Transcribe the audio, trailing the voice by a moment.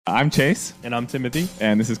I'm Chase. And I'm Timothy.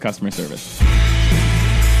 And this is Customer Service.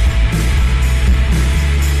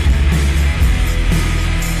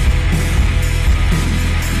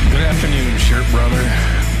 Good afternoon, Shirt Brother.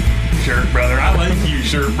 Shirt Brother. I like you,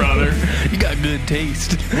 Shirt Brother. You got good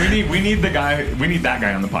taste. We need that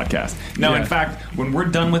guy on the podcast. Now, Yeah. in fact, when we're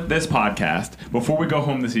done with this podcast, before we go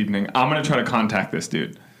home this evening, I'm going to try to contact this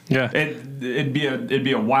dude. Yeah. It'd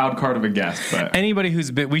be a wild card of a guest, but Anybody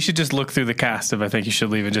who's been, we should just look through the cast of I Think You Should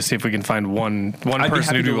Leave and just see if we can find one I'd be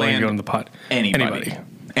person happy who'd to be willing to land go on the pod. Anybody.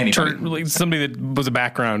 Like somebody that was a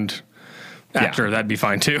background actor, that'd be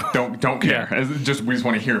fine too. Don't care. We just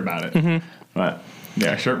want to hear about it. Mm-hmm. But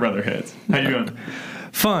yeah, Shirt Brother hits. How you doing?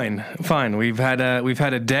 Fine. We've had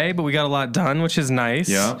a day, but we got a lot done, which is nice.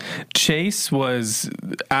 Yeah. Chase was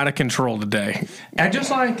out of control today. I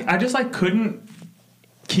just couldn't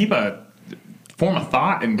keep a form of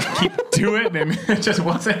thought and keep to it, and it just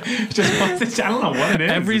wasn't. I don't know what it is.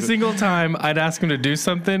 Every single time I'd ask him to do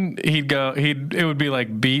something, it would be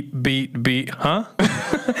like beat, huh?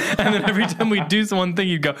 And then every time we'd do one thing,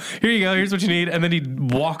 he'd go, here you go, here's what you need, and then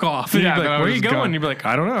he'd walk off. And Yeah, he'd be like, then where are you going? You'd be like,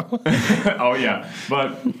 I don't know. Oh yeah,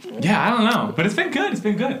 but yeah, I don't know. But it's been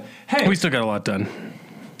good. Hey, We still got a lot done.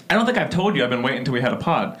 I don't think I've told you. I've been waiting until we had a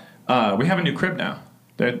pod. We have a new crib now.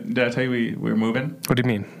 Did I tell you we're moving? What do you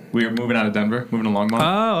mean? We are moving out of Denver, moving to Longmont.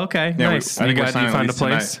 Oh, okay. Yeah, Nice. I You think we're got signing you found a lease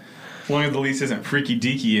place? tonight. As long as the lease isn't freaky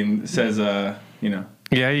deaky and says,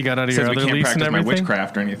 Yeah, you got out of your says we other can't lease and practice my everything?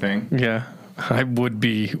 witchcraft or anything. Yeah. I would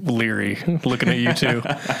be leery looking at you two.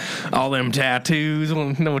 All them tattoos. I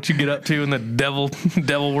don't know what you get up to and the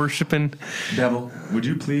devil worshiping. Devil, would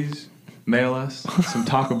you please mail us some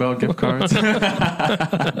Taco Bell gift cards?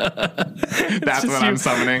 That's what I'm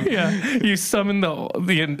summoning. Yeah, you summon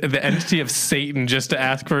the entity of Satan just to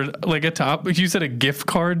ask for like a top. You said a gift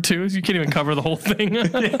card too, so you can't even cover the whole thing.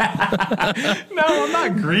 No, I'm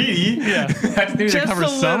not greedy. Yeah, I just need to cover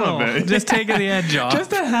some of it. Just taking the edge off. Just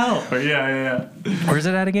to help. But yeah. Where's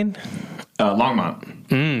it at again?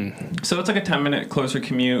 Longmont. So it's like a 10-minute closer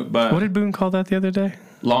commute, but What did Boone call that the other day?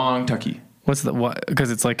 Long Tucky. What's the what? Because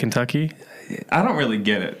it's like Kentucky. I don't really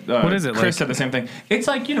get it. What is it Chris like? said the same thing. It's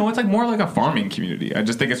like, it's like more like a farming community. I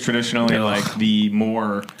just think it's traditionally Ugh. like the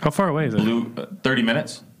more How far away is it 30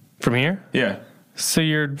 minutes. from here? Yeah. So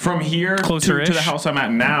you're From here to Closer-ish? the house I'm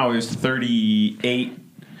at now is 38,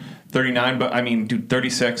 39, but I mean, dude,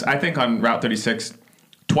 36. I think on Route 36,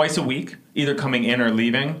 twice a week, either coming in or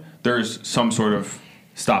leaving, there's some sort of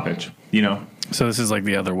stoppage, So this is like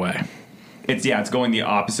the other way. It's going the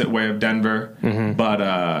opposite way of Denver, but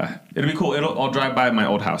it'll be cool. I'll drive by my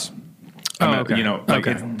old house. Okay.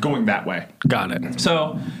 It's going that way. Got it.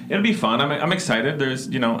 So it'll be fun. I'm excited. There's,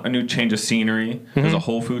 a new change of scenery. There's a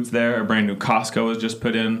Whole Foods there. A brand new Costco was just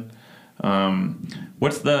put in.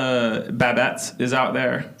 What's the Babette's is out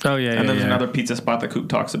there. Oh, yeah, And then there's yeah. another pizza spot that Coop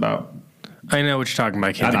talks about. I know what you're talking about.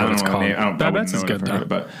 I can't think of what it's called. I wouldn't Babette's is know good it if I heard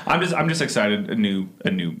though. it, but I'm just excited. A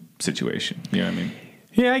new situation. You know what I mean?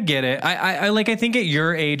 Yeah, I get it. I think at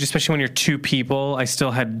your age, especially when you're two people, I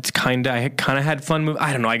still had kind of had fun move.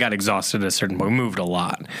 I don't know. I got exhausted at a certain point. We moved a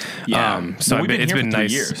lot. Yeah. So Well, we've been it's here been for 3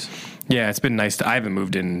 nice. years. Yeah, it's been nice. I haven't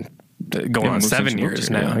moved in going on moved since 7 you moved years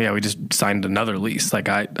here, now. yeah. Yeah, we just signed another lease. Like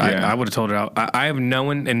I would have told her I have no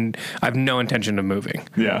intention of moving.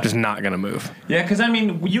 Yeah. Just not gonna move. Yeah, because I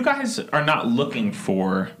mean, you guys are not looking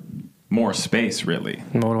for more space, really.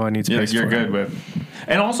 What do I need space You're for? good with,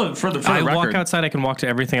 and also for the I record, walk outside. I can walk to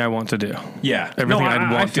everything I want to do. Yeah, Everything I'd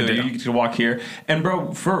I want to feel do. You can walk here, and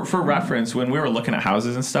bro, for reference, when we were looking at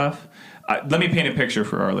houses and stuff, let me paint a picture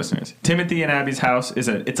for our listeners. Timothy and Abby's house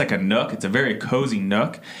it's like a nook. It's a very cozy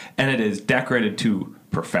nook, and it is decorated to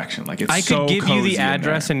perfection. Like it's I so could give you cozy the in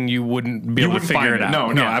address there. and you wouldn't be You able to wouldn't figure find it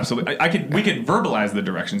out. No, Yeah. absolutely. We could verbalize the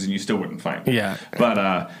directions and you still wouldn't find it. Yeah.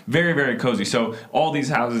 But very, very cozy. So all these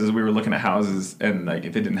houses, we were looking at houses, and like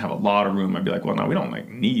if it didn't have a lot of room, I'd be like, well, no, we don't like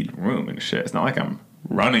need room and shit. It's not like I'm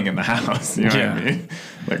running in the house. You know what I mean?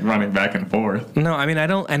 Like running back and forth. No, I mean, I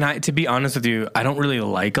don't, and to be honest with you, I don't really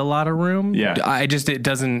like a lot of room. Yeah. It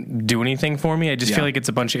doesn't do anything for me. I just feel like it's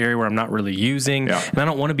a bunch of area where I'm not really using, and I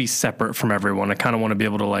don't want to be separate from everyone. I kind of want to be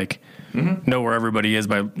able to like know where everybody is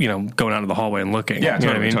by, going out of the hallway and looking. Yeah, you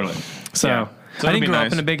know what I mean? totally. So. Yeah. So I it'll didn't be grow nice.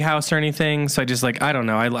 up in a big house or anything, so I just I don't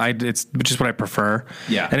know. It's just what I prefer.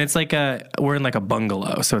 Yeah. And it's like we're in like a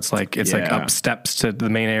bungalow, so it's like up steps to the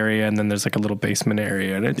main area, and then there's like a little basement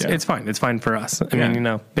area, and it's fine. It's fine for us. I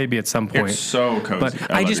mean, maybe at some point. It's so cozy. But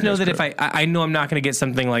I love just your know that guys' if I know I'm not going to get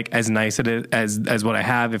something like as nice as what I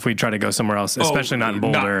have if we try to go somewhere else, especially not in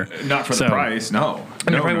Boulder. Not for the price. No.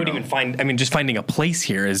 I probably wouldn't even find. I mean, just finding a place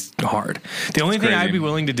here is hard. The only thing crazy. I'd be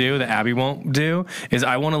willing to do that Abby won't do is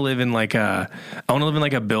I want to live in like a I want to live in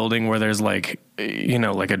like a building where there's like, you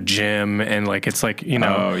know, like a gym and like it's like, you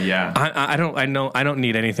know. Oh yeah. I don't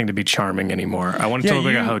need anything to be charming anymore. I want it to look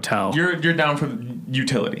like a hotel. You're down for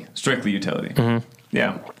utility, strictly utility. Mm-hmm.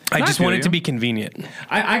 Yeah. I just want it to be convenient.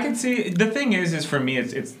 I can see the thing is for me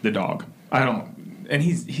it's the dog. I don't. And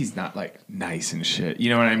he's not like nice and shit.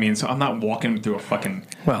 You know what I mean? So I'm not walking through a fucking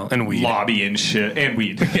and weed. lobby and shit and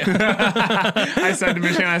weed. I said to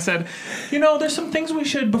Michelle, I said, you know, there's some things we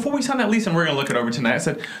should before we sign that lease, and we're gonna look it over tonight. I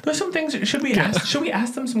said, there's some things should we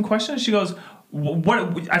ask them some questions? She goes,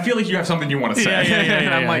 what? I feel like you have something you want to say.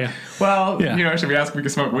 And I'm like, well, you know, should we ask if we can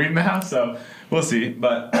smoke weed in the house? So we'll see,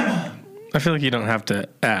 but. I feel like you don't have to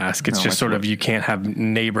ask. It's just sort of you can't have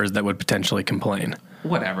neighbors that would potentially complain.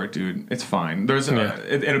 Whatever, dude. It's fine.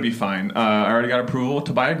 It'll be fine. I already got approval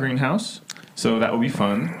to buy a greenhouse, so that will be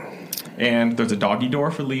fun. And there's a doggy door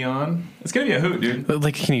for Leon. It's gonna be a hoot, dude. But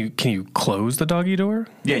like, can you close the doggy door?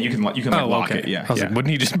 Yeah, you can lock it. Yeah, I was like,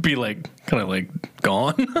 wouldn't he just be like kind of like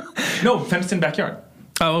gone? No, fenced in backyard.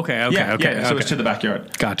 Oh, okay. So it's to the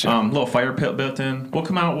backyard. Gotcha. Little fire pit built in. We'll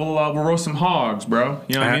come out. We'll roast some hogs, bro.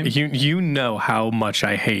 You know what I mean? You know how much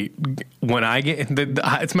I hate when I get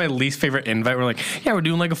it's my least favorite invite. We're like, yeah, we're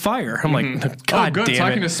doing like a fire. I'm like, God good. damn So it.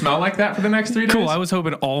 I can just smell like that for the next 3 days. Cool. I was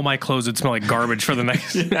hoping all my clothes would smell like garbage for the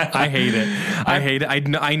next. I hate it. I hate it.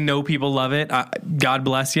 I know people love it. God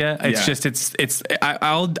bless you. It's just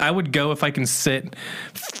I would go if I can sit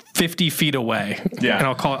 50 feet away. Yeah. And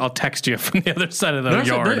I'll text you from the other side of the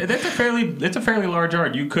yard. It's a fairly large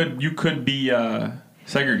yard. You could be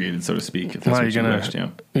segregated, so to speak. If that's what you wish,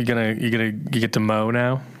 you get to mow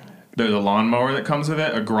now? There's a lawnmower that comes with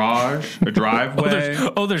it, a garage, a driveway.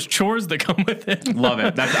 There's chores that come with it. Love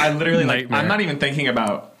it. I literally I'm not even thinking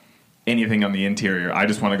about anything on the interior. I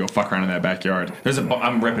just want to go fuck around in that backyard.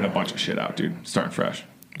 I'm ripping a bunch of shit out, dude. Starting fresh.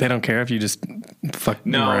 They don't care if you just fuck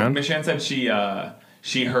around? No, Michelle said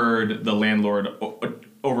she heard the landlord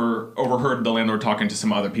overheard the landlord talking to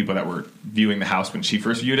some other people that were viewing the house when she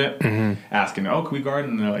first viewed it, asking, "Oh, can we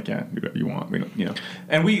garden?" And they're like, "Yeah, whatever you want." We don't, you know.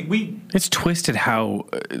 And we it's twisted how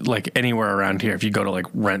like anywhere around here, if you go to like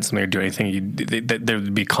rent something or do anything, there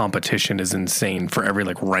would be competition is insane for every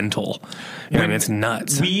like rental. You know, it's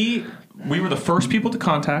nuts. We were the first people to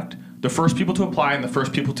contact, the first people to apply, and the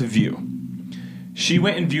first people to view. She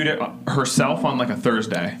went and viewed it herself on like a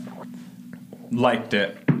Thursday, liked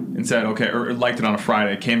it. And said, okay, or liked it on a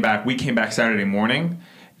Friday, we came back Saturday morning,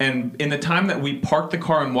 and in the time that we parked the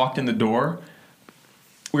car and walked in the door,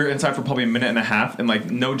 we were inside for probably a minute and a half, and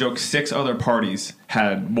like, no joke, 6 other parties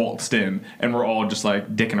had waltzed in, and we're all just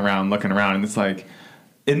like dicking around, looking around, and it's like,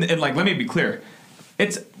 and like, let me be clear,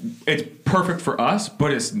 it's perfect for us,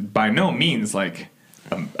 but it's by no means like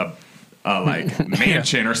a like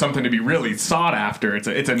mansion or something to be really sought after.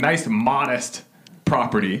 It's a nice, modest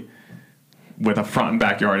property with a front and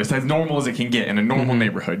backyard. It's as normal as it can get in a normal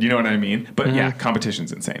neighborhood. You know what I mean? But yeah,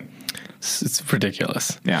 competition's insane. It's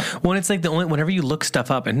ridiculous. Yeah. When it's like whenever you look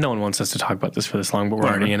stuff up, and no one wants us to talk about this for this long, but we're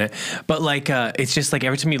already in it. But like, it's just like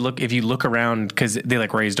every time if you look around, because they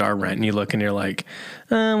like raised our rent, and you look and you're like,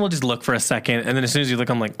 we'll just look for a second. And then as soon as you look,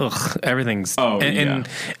 I'm like, ugh, everything's. And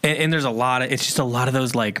there's it's just a lot of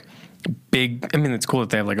those like big, I mean, it's cool that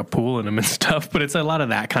they have like a pool in them and stuff, but it's a lot of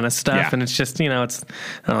that kind of stuff. Yeah. And it's just, you know, it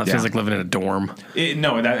feels like living in a dorm. And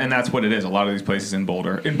that's what it is. A lot of these places in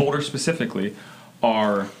Boulder specifically,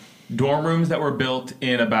 are dorm rooms that were built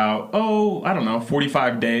in about,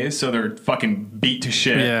 45 days. So they're fucking beat to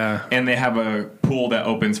shit. Yeah. And they have a pool that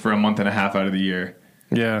opens for a month and a half out of the year.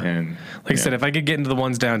 Yeah. And like I said, if I could get into the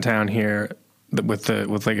ones downtown here with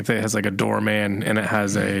like, if it has like a doorman and it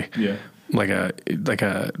has a, like a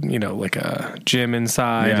gym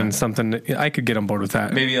inside and something, I could get on board with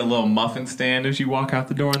that. Maybe a little muffin stand as you walk out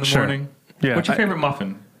the door in the morning. Yeah. What's your favorite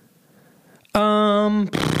muffin?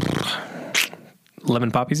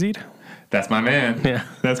 Lemon poppy seed. That's my man. Yeah.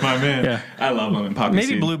 That's my man. Yeah. I love lemon poppy seed.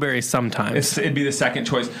 Maybe blueberries sometimes. It'd be the second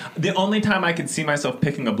choice. The only time I could see myself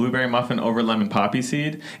picking a blueberry muffin over lemon poppy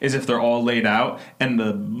seed is if they're all laid out and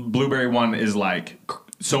the blueberry one is like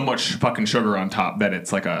so much fucking sugar on top that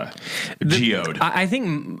it's like a geode. I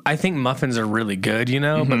think muffins are really good, you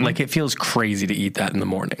know, but like it feels crazy to eat that in the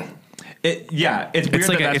morning. It's weird.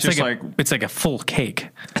 It's like a full cake.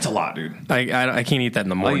 It's a lot, dude. I can't eat that in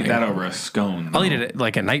the morning. I'll eat that over a scone. I'll eat it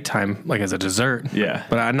like at nighttime, like as a dessert. Yeah,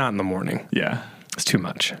 but not in the morning. Yeah, it's too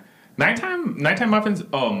much. Nighttime muffins.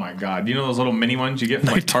 Oh my god! You know those little mini ones you get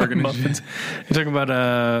from like Target muffins. You're talking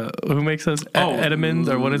about who makes those? Edamons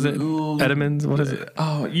or what is it? Edamons. What is it?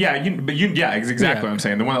 Oh yeah, it's exactly what I'm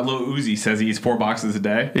saying. The one that Lil Uzi says he eats 4 boxes a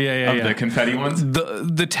day. Yeah. The confetti ones.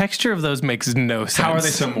 The texture of those makes no sense. How are they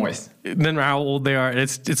so moist? Then how old they are?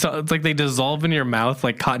 It's like they dissolve in your mouth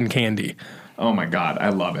like cotton candy. Oh my god, I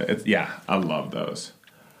love it. I love those.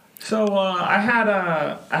 So I had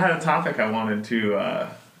a topic I wanted to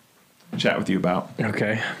chat with you about.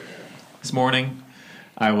 Okay. This morning,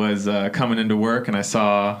 I was coming into work and I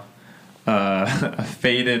saw a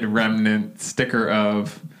faded remnant sticker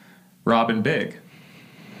of Robin Big.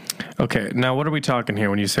 Okay, now what are we talking here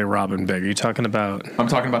when you say Robin Big? Are you talking about... I'm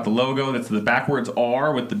talking about the logo that's the backwards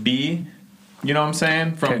R with the B. You know what I'm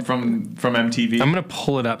saying? From MTV. I'm going to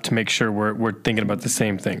pull it up to make sure we're thinking about the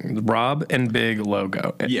same thing. The Rob and Big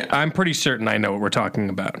logo. Yeah. I'm pretty certain I know what we're talking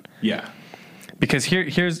about. Yeah. Because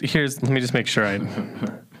here's let me just make sure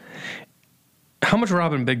how much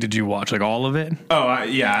Robin Big did you watch? Like all of it? Oh,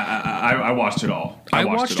 I watched it all. I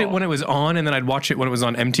watched it when it was on, and then I'd watch it when it was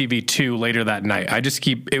on MTV2 later that night.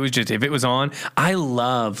 If it was on, I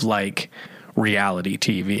love like reality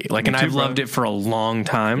TV. Like, and I've loved it for a long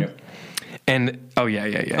time. Yep. And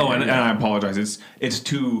and I apologize. It's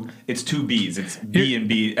two B's. It's B and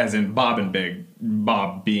B as in Bob and Big.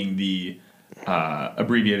 Bob being the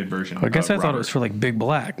abbreviated version. I guess I thought it was for like Big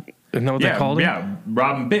Black. Isn't that what they called it? Yeah,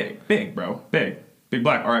 Robin Big, bro, Big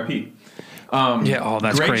Black, R.I.P.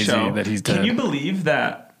 That's crazy show. That he's dead. Can you believe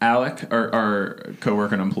that Alec, our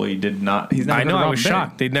coworker and employee, did not? He's never. I know. I was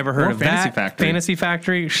shocked. They'd never heard of Fantasy that. Fantasy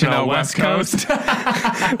Factory, Chanel West Coast. They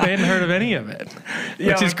hadn't heard of any of it,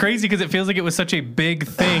 which is crazy because it feels like it was such a big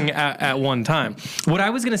thing at one time. What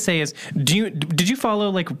I was gonna say is, did you follow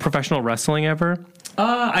like professional wrestling ever?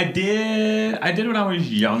 I did when I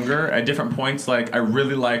was younger at different points. Like I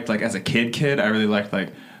really liked, like as a kid, I really liked like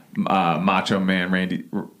Macho Man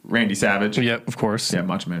Randy Savage. Yeah, of course. Yeah,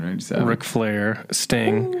 Macho Man Randy Savage. Ric Flair,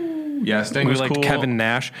 Sting. Ooh, yeah, Sting was liked cool. Kevin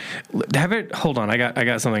Nash. Hold on, I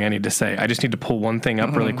got something I need to say. I just need to pull one thing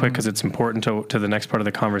up really quick because it's important to the next part of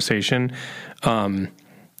the conversation.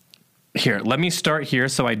 Here, let me start here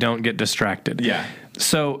so I don't get distracted. Yeah.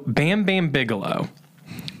 So Bam Bam Bigelow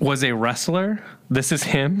was a wrestler. This is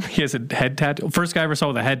him. He has a head tattoo. First guy I ever saw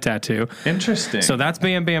with a head tattoo. Interesting. So that's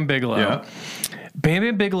Bam Bam Bigelow. Yeah. Bam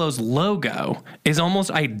Bam Bigelow's logo is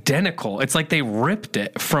almost identical. It's like they ripped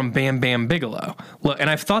it from Bam Bam Bigelow. Look, and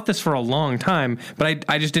I've thought this for a long time, but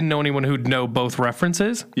I just didn't know anyone who'd know both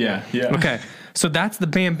references. Yeah. Okay, so that's the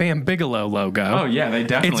Bam Bam Bigelow logo. Oh, yeah, they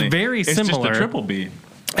definitely... It's very similar. It's just the triple B.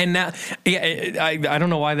 And now, I don't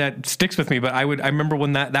know why that sticks with me, but I remember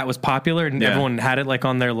when that was popular and everyone had it like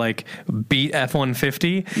on their like Beat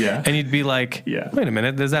F-150. Yeah. And you'd be like, wait a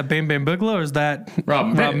minute, is that Bam Bam Bigelow or is that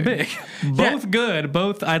Robin Big? Both good.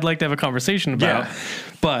 Both I'd like to have a conversation about. Yeah.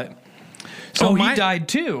 But he died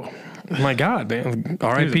too. My God,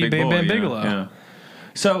 R.I.P. Bam Bam Bigelow. Yeah.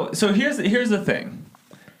 So here's the thing.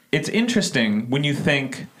 It's interesting when you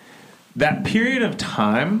think that period of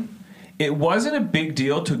time. It wasn't a big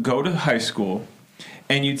deal to go to high school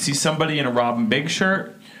and you'd see somebody in a Robin Big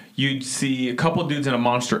shirt. You'd see a couple dudes in a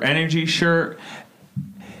Monster Energy shirt.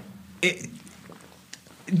 Do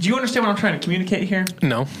you understand what I'm trying to communicate here?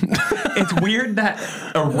 No. It's weird that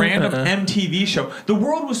a random MTV show, the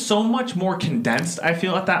world was so much more condensed, I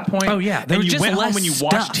feel, at that point. Oh, yeah. Then you went home and you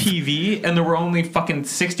watched TV and there were only fucking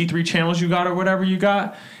 63 channels you got or whatever you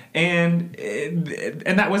got. And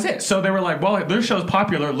that was it. So they were like, well, their show's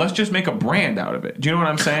popular. Let's just make a brand out of it. Do you know what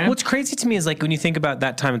I'm saying? What's crazy to me is like when you think about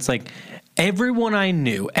that time, it's like everyone I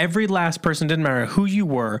knew, every last person, didn't matter who you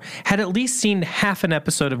were, had at least seen half an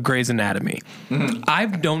episode of Grey's Anatomy. Mm-hmm. I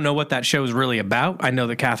don't know what that show is really about. I know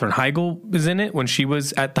that Katherine Heigl was in it when she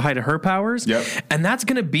was at the height of her powers. Yep. And that's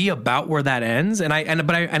going to be about where that ends. And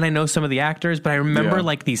I know some of the actors, but I remember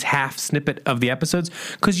like these half snippet of the episodes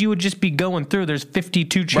because you would just be going through. There's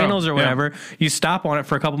 52 channels or whatever. Yeah. You stop on it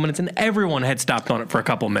for a couple minutes, and everyone had stopped on it for a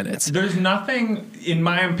couple minutes. There's nothing, in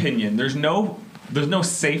my opinion, there's no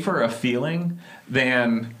safer a feeling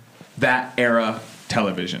than that era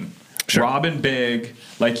television. Sure. Robin Big,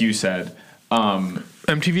 like you said.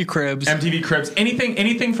 MTV Cribs.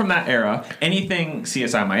 Anything from that era. Anything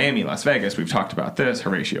CSI Miami, Las Vegas. We've talked about this.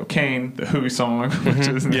 Horatio Caine, the Who song, which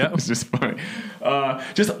is just funny.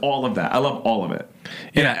 Just all of that. I love all of it.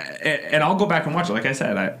 Yeah, and I'll go back and watch it. Like I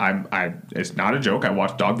said, I it's not a joke. I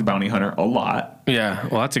watched Dog the Bounty Hunter a lot. Yeah,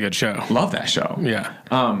 well, that's a good show. Love that show. Yeah.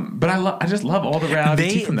 But I just love all the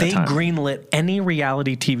reality TV from that time. They greenlit any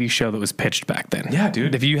reality TV show that was pitched back then. Yeah,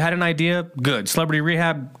 dude. If you had an idea, good. Celebrity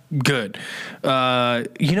Rehab, good.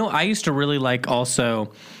 I used to really like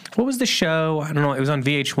also what was the show? I don't know. It was on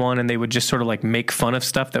VH1, and they would just sort of like make fun of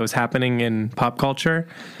stuff that was happening in pop culture.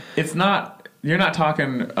 It's not. You're not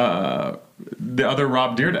talking the other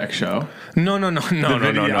Rob Dyrdek show. No.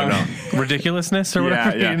 Ridiculousness or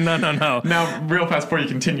whatever. Yeah. No. Now, real fast before you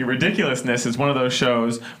continue, Ridiculousness is one of those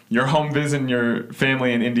shows. You're home visiting your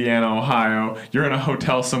family in Indiana, Ohio. You're in a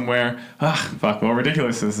hotel somewhere. Fuck. Well,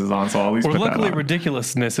 Ridiculousness is on, so I'll at least Well, put luckily, that on.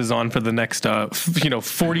 Ridiculousness is on for the next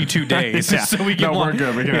 42 days. Yeah. So we can. We're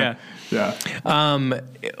good. We can. Yeah. Yeah.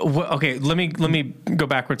 Okay, let me go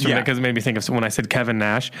backwards from that because it made me think of when I said Kevin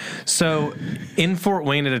Nash. So in Fort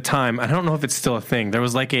Wayne at a time, I don't know if it's still a thing. There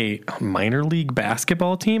was like a minor league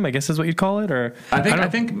basketball team, I guess is what you'd call it, or I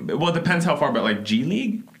think. Well, it depends how far, but like G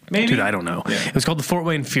League, maybe. Dude, I don't know. Yeah. It was called the Fort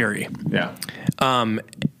Wayne Fury. Yeah.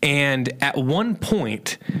 And at one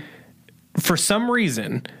point, for some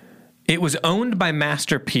reason, it was owned by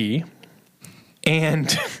Master P. And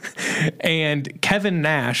Kevin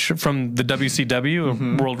Nash from the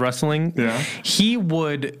WCW, World Wrestling, he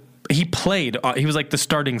played, he was like the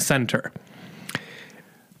starting center.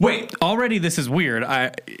 Wait, already this is weird. I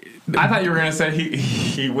thought you were going to say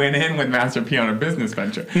he went in with Master P on a business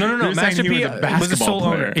venture. No. Master P was a sole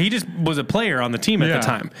player. owner. He just was a player on the team at the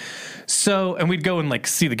time. So, and we'd go and like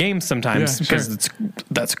see the games sometimes because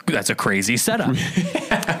that's a crazy setup.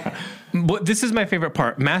 But this is my favorite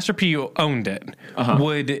part. Master P owned it.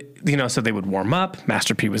 So they would warm up.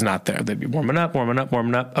 Master P was not there. They'd be warming up.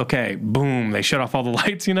 Okay, boom. They shut off all the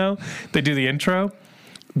lights, They do the intro.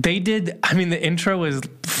 They did, the intro had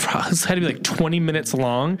to be like 20 minutes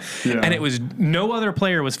long. Yeah. And it was, no other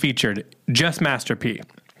player was featured, just Master P.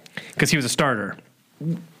 Because he was a starter.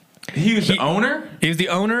 He was the owner? He was the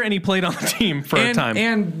owner, and he played on the team for a time.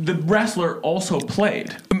 And the wrestler also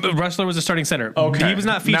played. The wrestler was a starting center. Okay. He was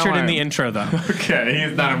not featured in the intro, though. Okay,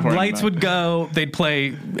 he's not important. Lights would go. They'd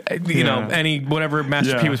play, any whatever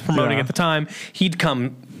Master P was promoting at the time. He'd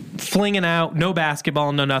come flinging out, no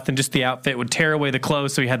basketball, no nothing, just the outfit. Would tear away the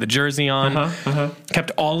clothes, so he had the jersey on.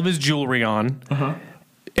 Kept all of his jewelry on.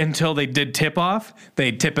 Until they did tip off.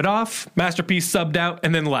 They'd tip it off. Master P subbed out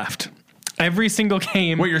and then left. Every single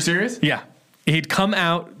game. Wait, you're serious? Yeah. He'd come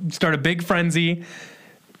out, start a big frenzy.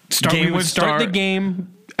 Start the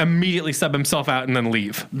game, immediately sub himself out, and then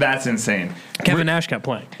leave. That's insane. Kevin Nash kept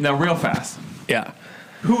playing. Now, real fast. Yeah.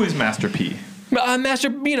 Who is Master P? Master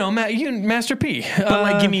P.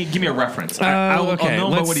 But give me a reference. I'll know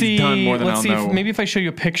about what he's done more than I'll know. Maybe if I show you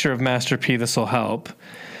a picture of Master P, this will help.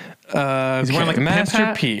 He's wearing like a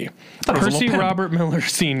Master P. Percy Robert Miller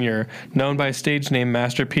Sr., known by stage name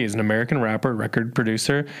Master P, is an American rapper, record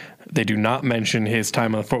producer. They do not mention his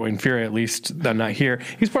time on the Fort Wayne Fury, at least not here.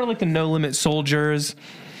 He's part of like the No Limit Soldiers.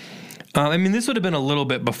 This would have been a little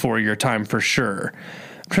bit before your time for sure.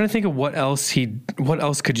 I'm trying to think of what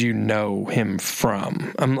else could you know him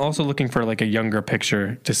from? I'm also looking for like a younger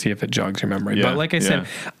picture to see if it jogs your memory. Yeah, but like I said,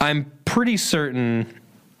 I'm pretty certain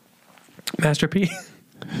Master P.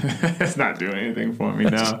 It's not doing anything for me,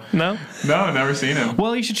 no. No? No, never seen him.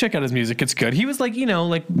 Well, you should check out his music. It's good. He was like,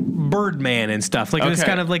 like Birdman and stuff. Like, it was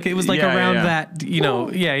kind of like, it was like around that,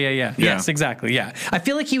 Yeah. Yes, exactly. Yeah. I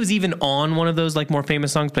feel like he was even on one of those like more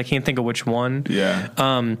famous songs, but I can't think of which one. Yeah.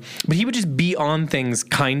 But he would just be on things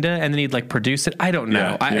kinda, and then he'd like produce it. I don't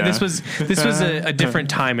know. This was a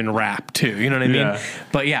different time in rap too. You know what I mean? Yeah.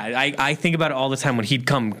 But yeah, I think about it all the time when he'd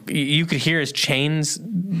come. You could hear his chains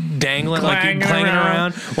dangling, clanging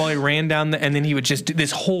around. While he ran down and then he would just do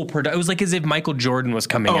this whole production. It was like as if Michael Jordan was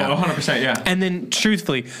coming out. 100%, yeah. And then,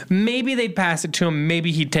 truthfully, maybe they'd pass it to him.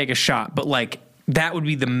 Maybe he'd take a shot. But, like, that would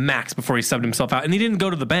be the max before he subbed himself out. And he didn't go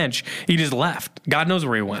to the bench. He just left. God knows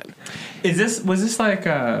where he went. Was this like,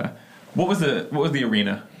 what was the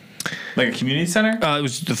arena? Like a community center? It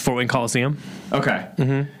was the Fort Wayne Coliseum. Okay.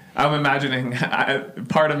 Mm-hmm. I'm imagining,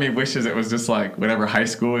 part of me wishes it was just like whatever high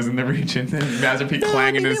school is in the region. And Master P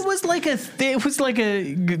clanging his... It was like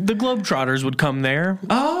the Globetrotters would come there.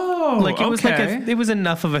 Oh, like it was it was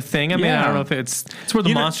enough of a thing. I mean, I don't know if it's where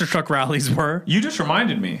the monster truck rallies were. You just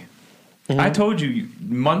reminded me. Mm-hmm. I told you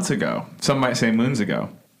months ago, some might say moons ago,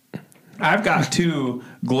 I've got 2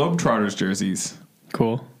 Globetrotters jerseys.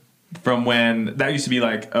 Cool. From when that used to be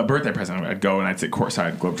like a birthday present. I'd go and I'd sit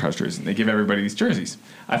courtside Globetrotters jerseys, and they give everybody these jerseys.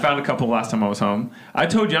 I found a couple last time I was home. I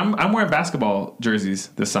told you I'm wearing basketball jerseys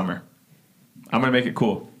this summer. I'm gonna make it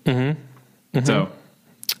cool. Mm-hmm. Mm-hmm. So,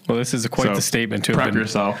 well, this is quite the statement to prep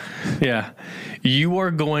yourself. Yeah, you are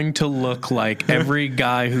going to look like every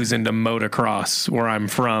guy who's into motocross where I'm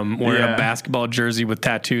from, wearing a basketball jersey with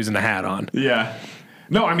tattoos and a hat on. Yeah.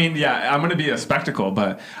 No, I'm going to be a spectacle,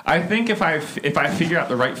 but I think if I figure out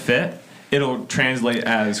the right fit it'll translate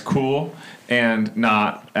as cool and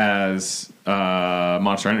not as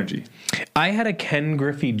Monster Energy. I had a Ken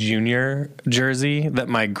Griffey Jr. jersey that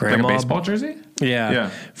my grandma... Like a baseball jersey? Yeah,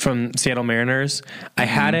 from Seattle Mariners. I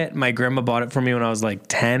had it. My grandma bought it for me when I was like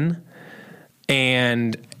 10,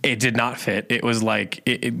 and it did not fit. It was like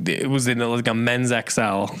it was in like a men's XL,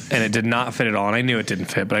 and it did not fit at all. And I knew it didn't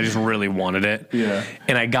fit, but I just really wanted it. Yeah.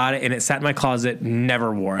 And I got it, and it sat in my closet.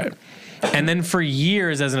 Never wore it. And then for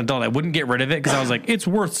years as an adult, I wouldn't get rid of it because I was like, it's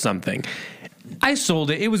worth something. I sold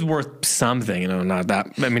it. It was worth something, not that.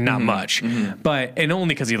 I mean, not much, but and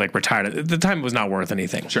only because he like retired. At the time, it was not worth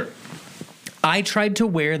anything. Sure. I tried to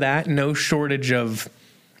wear that, no shortage of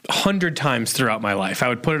 100 times throughout my life. I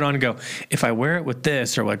would put it on and go, if I wear it with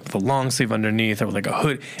this or like with a long sleeve underneath or with like a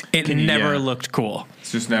hood, it never looked cool.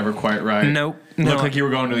 It's just never quite right. Nope. Looked like you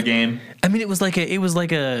were going to the game. I mean, it was like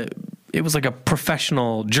a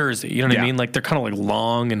professional jersey. You know what I mean? Like they're kind of like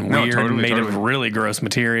long and weird and made of really gross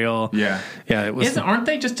material. Yeah. Yeah. It was. Aren't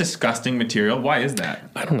they just disgusting material? Why is that?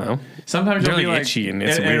 I don't know. Sometimes they're it'll be like itchy and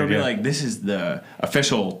it's and weird. It'll be like, this is the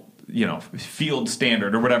official, field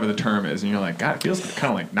standard or whatever the term is. And you're like, God, it feels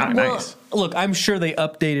kind of like not nice. Look, I'm sure they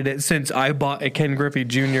updated it since I bought a Ken Griffey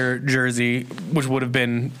Jr. jersey, which would have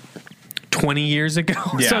been 20 years ago.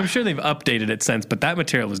 Yeah. So I'm sure they've updated it since, but that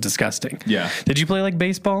material was disgusting. Yeah. Did you play like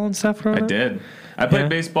baseball and stuff? I did. I played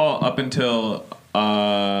baseball up until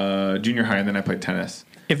junior high, and then I played tennis.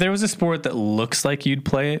 If there was a sport that looks like you'd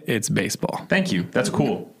play it, it's baseball. Thank you. That's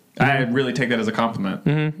cool. I really take that as a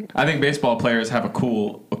compliment. I think baseball players have a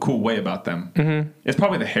cool way about them. It's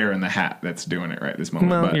probably the hair and the hat that's doing it right this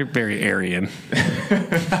moment. Well, but you're very Aryan.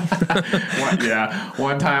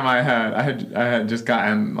 One time I had just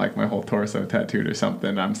gotten like my whole torso tattooed or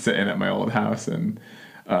something. I'm sitting at my old house, and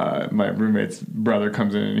my roommate's brother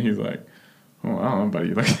comes in, and he's like, "Oh, I don't know, buddy,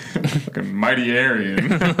 you look fucking mighty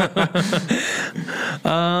Aryan."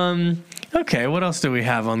 Okay, what else do we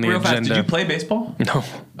have on the Real agenda? fast, did you play baseball? No.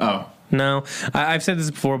 Oh. No, I've said this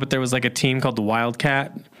before, but there was like a team called the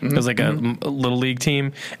Wildcat. It was like a little league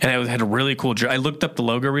team, and it had a really cool jersey. I looked up the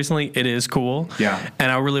logo recently. It is cool. Yeah. And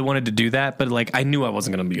I really wanted to do that, but like I knew I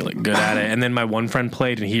wasn't going to be like good at it. And then my one friend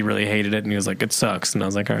played, and he really hated it, and he was like, "It sucks." And I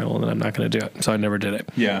was like, "All right, well then I'm not going to do it." So I never did it.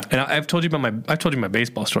 Yeah. And I've told you my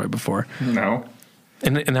baseball story before. No.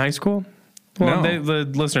 In high school. Well, No. the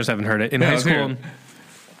listeners haven't heard it. In high school.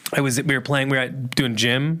 We were doing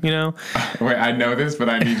gym, Wait, I know this, but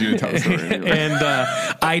I need you to tell the story. And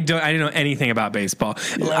I didn't know anything about baseball.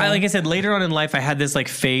 Like I said, later on in life, I had this like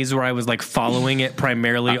phase where I was like following it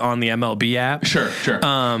primarily on the MLB app. Sure.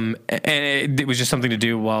 And it was just something to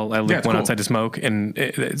do while I went outside to smoke,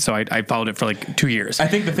 and so I followed it for like 2 years. I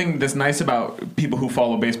think the thing that's nice about people who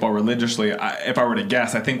follow baseball religiously, if I were to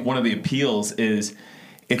guess, I think one of the appeals is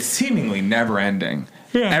it's seemingly never ending.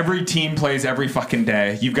 Yeah. Every team plays every fucking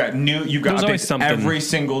day. You've got updates every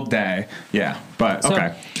single day. Yeah, but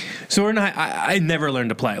okay. So I never learned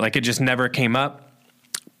to play. Like it just never came up.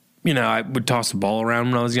 I would toss the ball around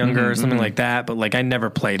when I was younger or something like that, but like I never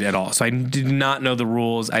played at all. So I did not know the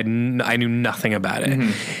rules. I knew nothing about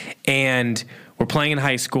it. And we're playing in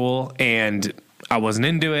high school, and I wasn't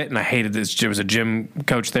into it, and I hated this. There was a gym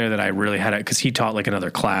coach there that I really had it because he taught like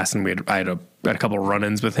another class, and I had a couple of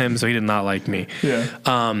run-ins with him, so he did not like me. Yeah.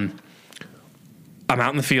 I'm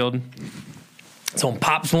out in the field. Someone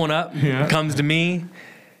pops one up, comes to me,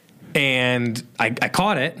 and I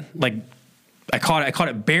caught it. Like I caught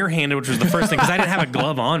it barehanded, which was the first thing because I didn't have a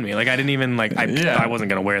glove on me. Like I didn't even I wasn't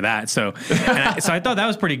gonna wear that. So I thought that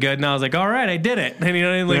was pretty good, and I was like, all right, I did it. And and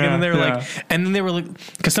then they were like,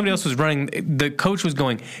 because somebody else was running. The coach was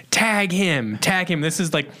going, tag him. This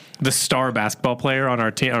is like the star basketball player on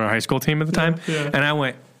our team, on our high school team at the time, and I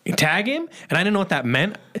went, tag him, and I didn't know what that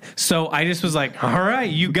meant. So I just was like, all right,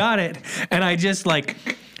 you got it, and I just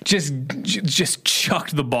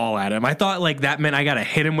chucked the ball at him. I thought like that meant I got to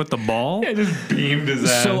hit him with the ball. Yeah, just beamed his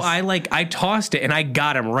ass. So I tossed it and I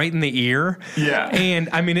got him right in the ear. Yeah. And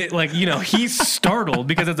I mean it he's startled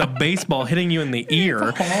because it's a baseball hitting you in the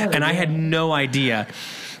ear, and I had no idea.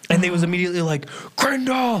 And they was immediately like,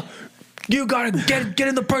 Crandall, you gotta get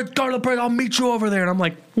in the break, go to the break. I'll meet you over there. And I'm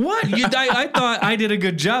like, what? I thought I did a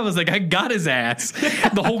good job. I was like, I got his ass.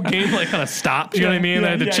 The whole game kind of stopped. You know what I mean?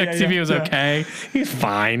 I had to check to see if he was okay. He's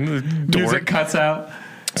fine. Music cuts out.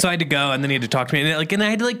 So I had to go, and then he had to talk to me, and I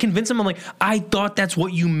had to convince him. I'm like, I thought that's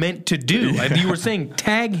what you meant to do. You were saying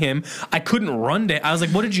tag him. I couldn't run to. I was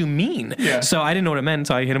like, what did you mean? Yeah. So I didn't know what it meant.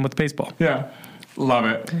 So I hit him with the baseball. Yeah. Love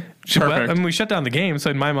it. Perfect. I mean, we shut down the game,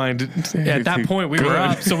 so in my mind, at that point, we were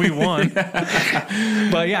up, so we won.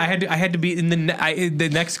 But yeah, I had to be in the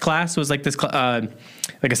next class was like this,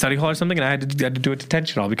 like a study hall or something, and I had to do a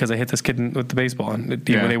detention all because I hit this kid with the baseball, and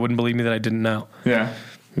they wouldn't believe me that I didn't know. Yeah.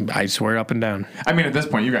 I swear up and down. I mean, at this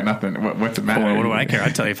point, you got nothing. What's the matter? Well, what do I care?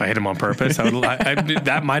 I'd tell you if I hit him on purpose.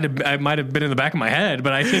 That might have been in the back of my head,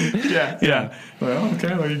 but I didn't. Yeah. Well,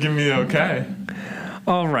 okay. Well, you give me the okay.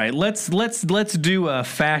 All right. Let's do a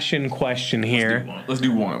fashion question here. Let's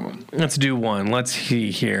do one of them. Let's do one. Let's see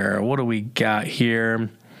here. What do we got here?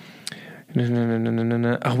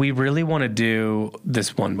 No. Oh, we really want to do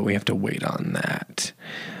this one, but we have to wait on that.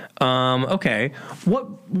 Okay.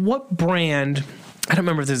 What brand? I don't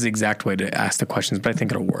remember if this is the exact way to ask the questions, but I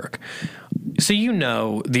think it'll work. So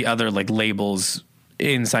the other like labels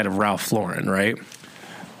inside of Ralph Lauren, right?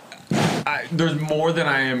 There's more than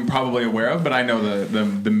I am probably aware of, but I know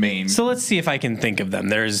the main. So let's see if I can think of them.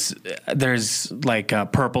 There's like a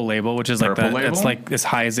Purple Label, which is like that's like as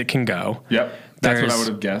high as it can go. Yep, that's what I would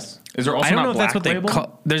have guessed. Is there also I don't not know if that's what Black Label? they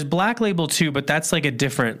call. There's Black Label too, but that's like a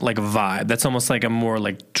different like vibe. That's almost like a more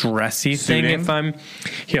like dressy thing. If I'm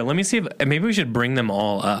here, let me see if maybe we should bring them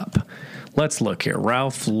all up. Let's look here.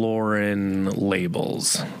 Ralph Lauren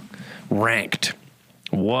labels ranked.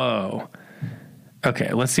 Whoa.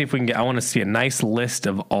 Okay, let's see if we can get. I want to see a nice list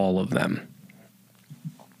of all of them.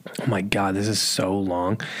 Oh my God, this is so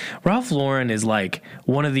long. Ralph Lauren is like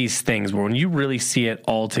one of these things where when you really see it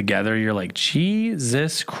all together, you're like,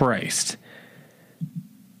 Jesus Christ.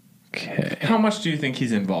 Okay. How much do you think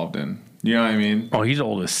he's involved in? You know what I mean? Oh, he's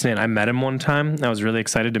old as sin. I met him one time. I was really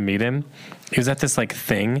excited to meet him. He was at this like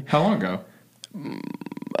thing. How long ago?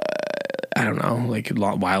 I don't know, like a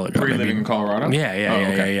while ago. Were you living in Colorado? Yeah.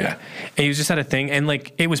 And he was just at a thing, and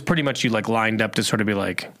like it was pretty much you like lined up to sort of be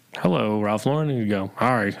like, "Hello, Ralph Lauren," and you go,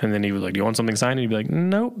 "All right," and then he was like, "Do you want something signed?" And you'd be like,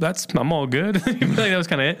 "Nope, I'm all good." Like, that was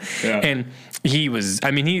kind of it. Yeah. And he was,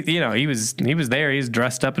 I mean, he was there. He's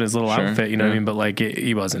dressed up in his little outfit, you know what I mean? But like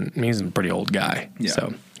he wasn't. He's a pretty old guy. Yeah.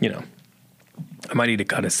 So I might need to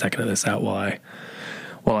cut a second of this out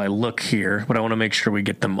while I look here, but I want to make sure we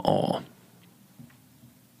get them all.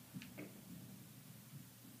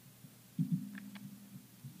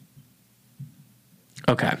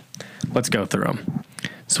 Okay, let's go through them.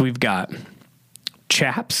 So we've got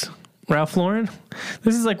Chaps, Ralph Lauren.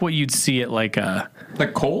 This is like what you'd see at like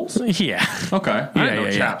Kohl's? Yeah. Okay. I didn't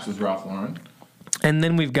know Chaps was Ralph Lauren. And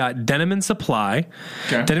then we've got Denim and Supply.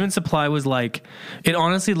 Okay. Denim and Supply was like, it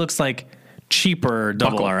honestly looks like cheaper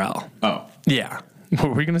Double RL. Oh. Yeah. What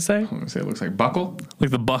were we going to say? I'm going to say it looks like Buckle. Like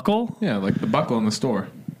the Buckle? Yeah, like the Buckle in the store.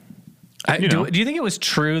 Do you think it was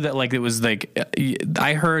true that like it was like,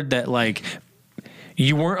 I heard that like,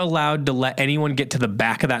 you weren't allowed to let anyone get to the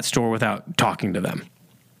back of that store without talking to them.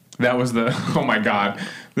 That was oh my God.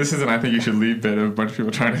 This isn't I think you should leave bit of a bunch of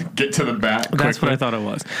people trying to get to the back quickly. That's what I thought it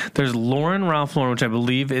was. There's Ralph Lauren, which I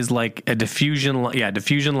believe is like a diffusion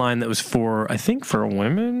line that was for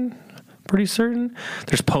women, pretty certain.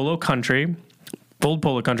 There's Polo Country. Old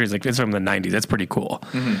Polo Country is like, it's from the 90s. That's pretty cool.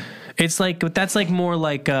 Mm-hmm. It's like, but that's like more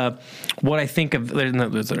like what I think of.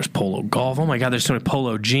 There's Polo Golf. Oh my God, there's so many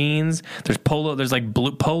Polo jeans. There's Polo. There's like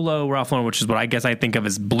blue Polo Ralph Lauren, which is what I guess I think of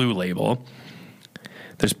as Blue Label.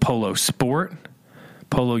 There's Polo Sport,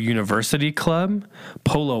 Polo University Club,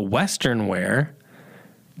 Polo Western Wear,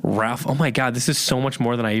 Ralph. Oh my God, this is so much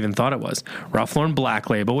more than I even thought it was. Ralph Lauren Black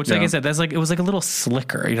Label, which like I said, it was like a little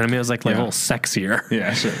slicker. You know what I mean? It was like a little sexier.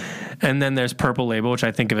 Yeah, sure. And then there's Purple Label, which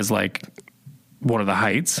I think of as like one of the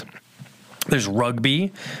heights. There's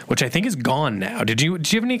Rugby, which I think is gone now. Did you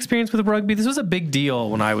have any experience with Rugby? This was a big deal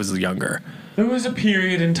when I was younger. There was a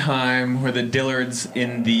period in time where the Dillards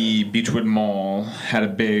in the Beechwood Mall had a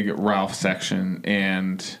big Ralph section,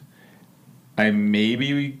 and I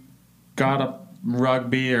maybe got a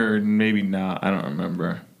Rugby or maybe not. I don't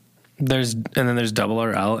remember. And then there's Double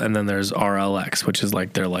RL, and then there's RLX, which is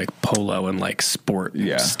like their like polo and like sport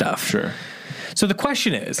stuff. Sure. So the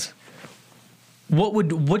question is,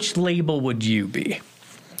 which label would you be?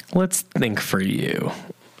 Let's think for you.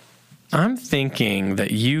 I'm thinking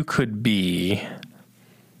that you could be.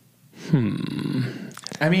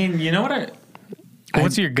 I mean, you know what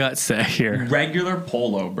what's your gut say here? Regular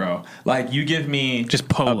polo, bro. Like you give me just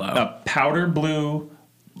polo, a powder blue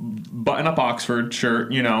button-up Oxford shirt,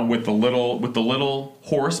 with the little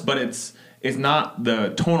horse, but it's not the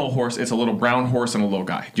tonal horse. It's a little brown horse and a little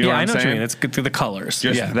guy. Do you know what I'm saying? What you mean. It's good through the colors.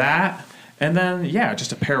 Just that, and then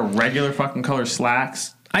just a pair of regular fucking color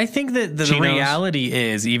slacks. I think that the reality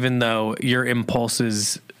is, even though your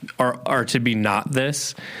impulses are to be not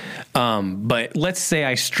this, but let's say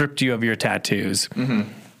I stripped you of your tattoos. Mm-hmm.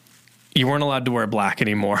 You weren't allowed to wear black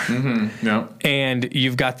anymore. Mm-hmm. No. And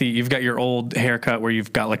you've got your old haircut where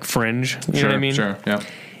you've got like fringe. You know what I mean? Sure. Yeah.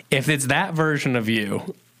 If it's that version of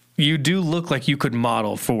you, you do look like you could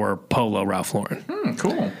model for Polo Ralph Lauren.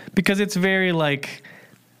 Cool. Because it's very like,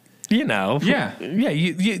 yeah.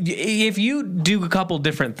 If you do a couple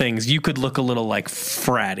different things, you could look a little like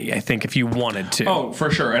fratty, I think, if you wanted to. Oh,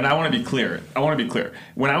 for sure. And I want to be clear.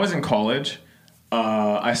 When I was in college,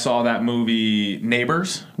 I saw that movie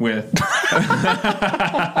Neighbors with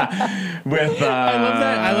I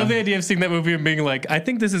love the idea of seeing that movie and being like, I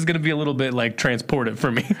think this is going to be a little bit like transportive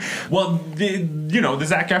for me. Well, the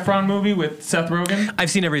Zac Efron movie with Seth Rogen. I've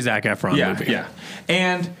seen every Zac Efron movie. Yeah,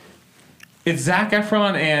 and it's Zac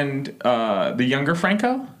Efron and the younger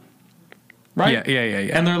Franco, right? Yeah.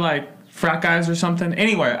 And they're like frat guys or something.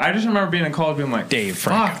 Anyway, I just remember being in college being like, Dave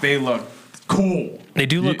fuck, Franco. they look cool. They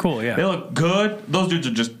do look cool, yeah. They look good. Those dudes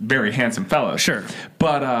are just very handsome fellas. Sure.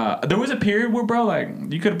 But there was a period where, bro, like,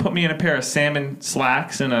 you could have put me in a pair of salmon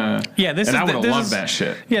slacks and I would have loved that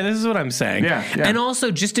shit. Yeah, this is what I'm saying. Yeah. And also,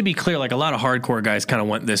 just to be clear, like, a lot of hardcore guys kind of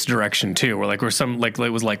went this direction, too, where, like, it was,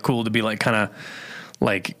 like, cool to be, like, kind of,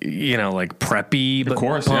 like, like, preppy. But of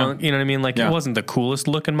course, punk, you know what I mean? Like, it wasn't the coolest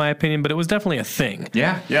look, in my opinion, but it was definitely a thing.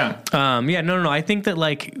 Yeah. No, I think that,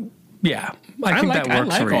 like... Yeah, I think that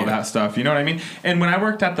works for you. I like all that stuff. You know what I mean? And when I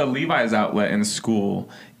worked at the Levi's outlet in school,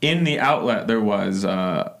 in the outlet there was it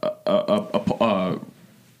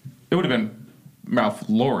would have been Ralph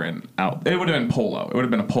Lauren out. It would have been Polo. It would have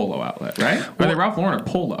been a Polo outlet, right? Were they Ralph Lauren or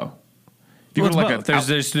Polo? Well, it's both.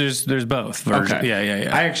 There's both versions. Okay. Yeah.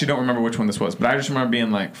 I actually don't remember which one this was, but I just remember being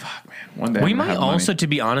like, "Fuck, man, one day." We might also, to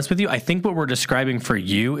be honest with you, I think what we're describing for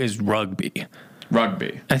you is rugby.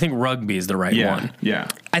 Rugby. I think rugby is the right one. Yeah.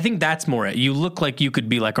 I think that's more it. You look like you could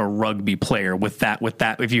be like a rugby player with that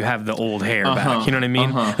if you have the old hair back. You know what I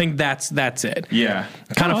mean? I think that's it. Yeah.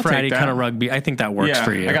 Kind of fratty, kind of rugby. I think that works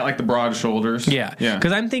for you. I got like the broad shoulders. Yeah.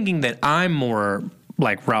 Because I'm thinking that I'm more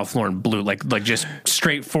like Ralph Lauren blue, like just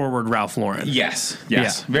straightforward Ralph Lauren. Yes.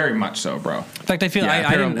 Very much so, bro. In fact, I feel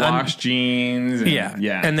I didn't wash jeans.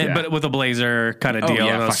 And but with a blazer kind of deal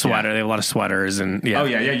and a sweater. They have a lot of sweaters and Oh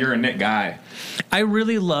yeah, you're a knit guy. I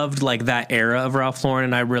really loved like that era of Ralph Lauren,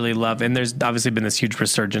 and I really love, and there's obviously been this huge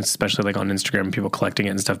resurgence, especially like on Instagram and people collecting it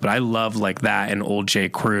and stuff, but I love like that and old J.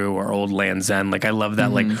 Crew or old Lands' End. Like I love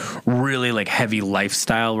that like really like heavy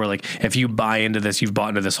lifestyle where like if you buy into this, you've bought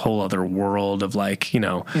into this whole other world of like,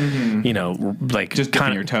 like just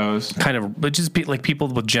dipping your toes. But just be like people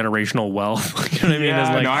with generational wealth. You know what I mean? Is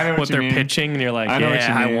like I know what they're pitching, and you're like,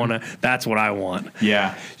 that's what I want.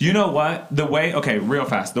 Yeah. You know what? Real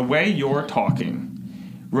fast. The way you're talking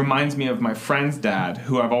reminds me of my friend's dad,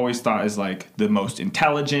 who I've always thought is like the most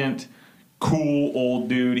intelligent, cool old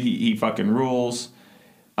dude. He fucking rules.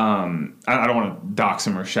 I don't want to dox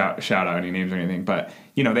him or shout out any names or anything, but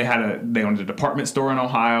they owned a department store in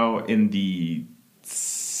Ohio in the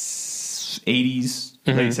 80s,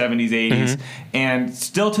 late 70s, 80s, and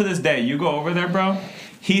still to this day, you go over there, bro.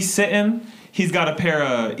 He's sitting. He's got a pair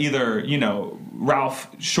of either Ralph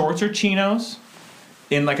shorts or chinos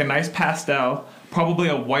in like a nice pastel. Probably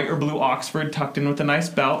a white or blue Oxford tucked in with a nice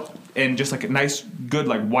belt and just like a nice, good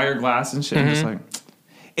like wire glass and shit. And just like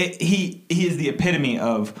he is the epitome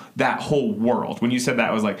of that whole world. When you said that,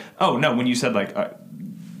 I was like, oh no. When you said like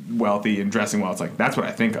wealthy and dressing well, it's like that's what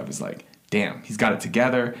I think of. Is like, damn, he's got it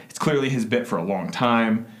together. It's clearly his bit for a long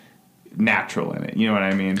time. Natural in it. You know what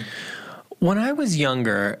I mean? When I was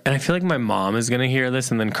younger, and I feel like my mom is going to hear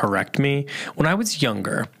this and then correct me. When I was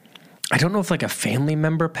younger, I don't know if like a family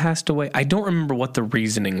member passed away. I don't remember what the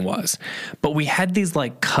reasoning was, but we had these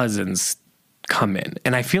like cousins come in,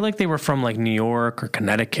 and I feel like they were from like New York or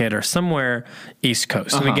Connecticut or somewhere East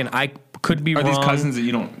Coast. And again, I could be wrong. Are these cousins that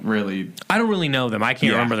you don't really... I don't really know them. I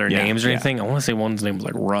can't remember their names or anything. I want to say one's name was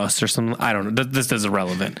like Russ or something. I don't know. This is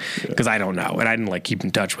irrelevant because I don't know, and I didn't like keep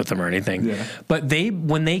in touch with them or anything. Yeah. But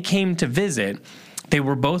when they came to visit, they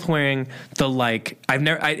were both wearing the like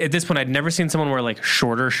at this point I'd never seen someone wear like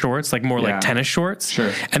shorter shorts, like more like tennis shorts.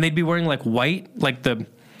 Sure. And they'd be wearing like white, like the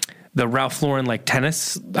Ralph Lauren like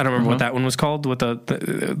tennis. I don't remember what that one was called with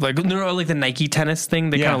the like the Nike tennis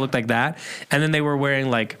thing. They kind of looked like that. And then they were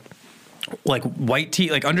wearing like white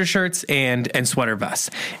like undershirts and sweater vests,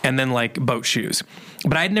 and then like boat shoes.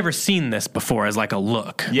 But I'd never seen this before as like a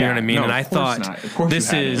look. You know what I mean? And I thought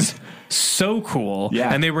this is so cool.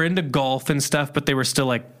 Yeah. And they were into golf and stuff, but they were still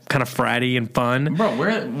like kind of fratty and fun. Bro,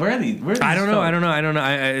 where are these? I don't know.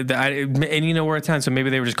 And you know, we're at town, so maybe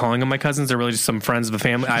they were just calling them my cousins. They're really just some friends of the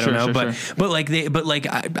family. I don't know, but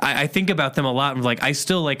I think about them a lot. Like I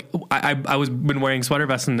still like I was been wearing sweater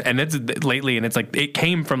vests and it's lately, and it's like it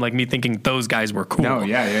came from like me thinking those guys were cool. No,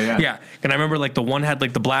 yeah. And I remember like the one had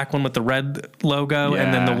like the black one with the red logo,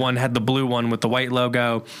 and then the one had the blue one with the white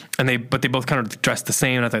logo, and they both kind of dressed the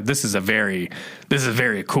same. And I thought this is very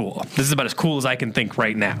cool. This is about as cool as I can think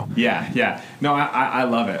right now. Yeah. No, I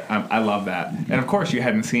love it. I love that. And of course, you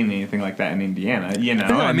hadn't seen anything like that in Indiana, you know.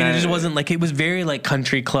 No, I mean, it just wasn't like, it was very like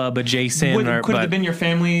country club adjacent. Could it have been your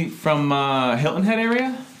family from Hilton Head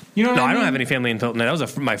area? You know what I mean? I don't have any family in Hilton Head. That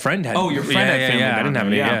was my friend had. Oh, your friend had family. Yeah, I didn't have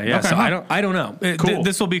any. Yeah. Okay, so I don't know. Cool.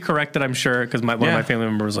 This will be corrected, I'm sure, because one of my family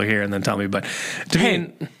members will hear and then tell me. But to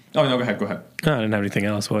me, oh no, go ahead. No, I didn't have anything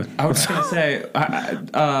else. What? I was gonna say,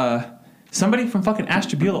 somebody from fucking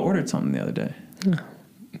Ashtabula ordered something the other day.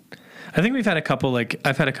 I think we've had a couple. Like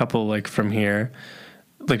I've had a couple like from here,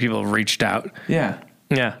 like people have reached out. Yeah.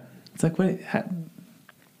 It's like what? I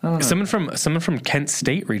don't know. Someone from Kent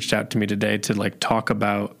State reached out to me today to like talk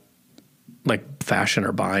about like fashion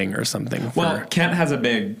or buying or something. Well, Kent has a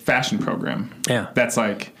big fashion program. Yeah. That's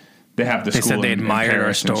like they have the. They school said they admired our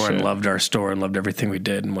Paris store and loved our store and loved everything we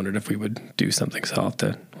did and wondered if we would do something. So I'll have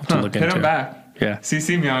to look into it. Hit them back. Yeah.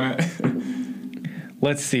 CC me on it.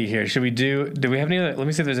 Let's see here. Should we do we have any other? Let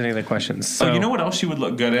me see if there's any other questions. So, you know what else you would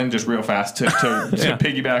look good in, just real fast to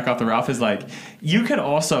piggyback off the Ralph, is like you could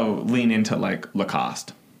also lean into like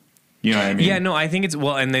Lacoste. You know what I mean? Yeah, no, I think it's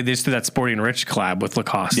and they just did that Sporty and Rich collab with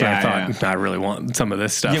Lacoste. Yeah, and I thought I really want some of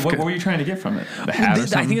this stuff. Yeah, what were you trying to get from it? The hat or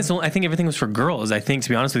something? I think everything was for girls. I think, to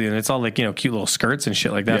be honest with you, and it's all like, you know, cute little skirts and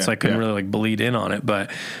shit like that. So I couldn't really like bleed in on it. But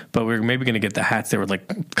we were maybe going to get the hats. They were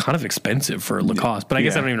like kind of expensive for Lacoste. But I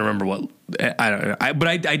guess I don't even remember what. I don't know. But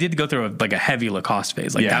I did go through a heavy Lacoste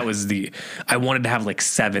phase. Like that was I wanted to have like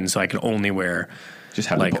 7 so I could only wear. Just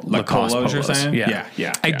have like Lacoste polos. You're saying?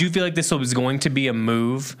 Yeah. I do feel like this was going to be a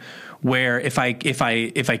move where if I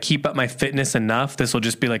keep up my fitness enough, this will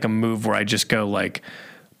just be like a move where I just go like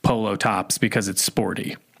polo tops because it's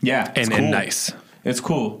sporty. Yeah, and nice. It's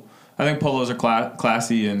cool. I think polos are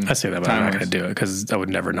classy and I say that, but I'm not going to do it because I would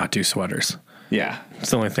never not do sweaters. Yeah, it's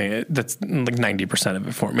the only thing that's like 90% of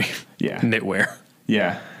it for me. Yeah, knitwear.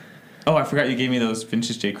 Yeah. Oh, I forgot you gave me those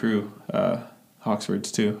vintage J. Crew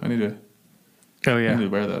Oxfords too. I need to. Oh yeah, I need to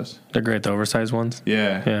wear those. They're great, the oversized ones.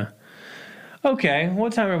 Yeah. Okay,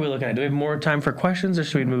 what time are we looking at? Do we have more time for questions, or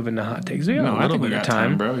should we move into hot takes? We have a little bit of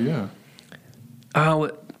time, bro. Yeah.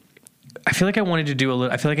 I feel like I wanted to do a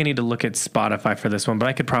little. I feel like I need to look at Spotify for this one, but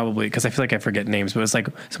I could probably, because I feel like I forget names. But it's like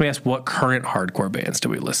somebody asked, "What current hardcore bands do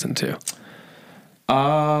we listen to?"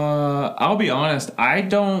 I'll be honest. I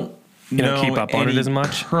don't. You don't keep up on it as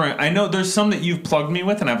much? I know there's some that you've plugged me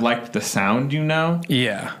with, and I've liked the sound, you know?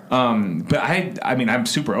 Yeah. But I mean, I'm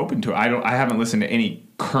super open to it. I haven't listened to any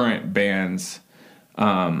current bands, you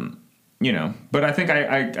know. But I think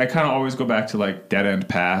I kind of always go back to, like, Dead End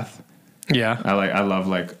Path. Yeah. I love,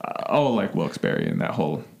 like Wilkes-Barre and that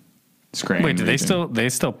whole Scranton. Wait, do they still?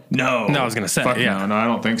 No, I was gonna say, fuck no, I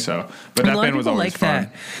don't think so. But that band was always fun.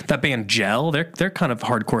 That band Gel, they're kind of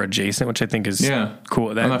hardcore adjacent, which I think is cool.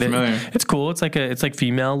 I'm not familiar. It's cool. It's like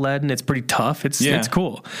female led and it's pretty tough. It's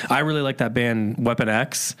cool. I really like that band Weapon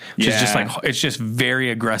X, which is just like it's just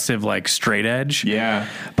very aggressive, like straight edge. Yeah.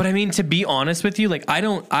 But I mean, to be honest with you, like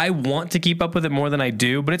I want to keep up with it more than I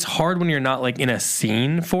do, but it's hard when you're not like in a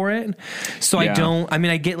scene for it. So I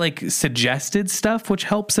get like suggested stuff, which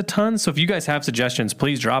helps a ton. So if you guys have suggestions,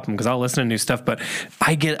 please drop them because I'll listen to new stuff. But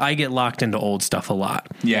I get locked into old stuff a lot.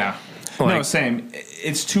 Yeah, no, same.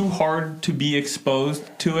 It's too hard to be exposed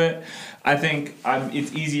to it. I think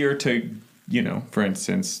it's easier to, you know, for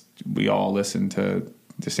instance, we all listen to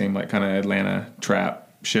the same like kind of Atlanta trap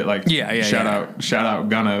shit. Like shout out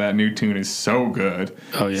Gunna. That new tune is so good.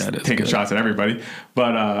 Oh yeah, it is taking shots at everybody,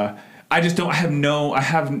 but. I just don't.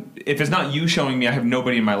 If it's not you showing me, I have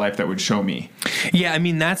nobody in my life that would show me. Yeah, I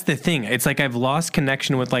mean that's the thing. It's like I've lost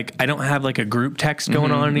connection with like I don't have like a group text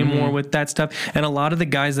going on anymore with that stuff. And a lot of the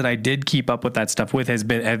guys that I did keep up with that stuff with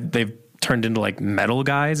they've turned into like metal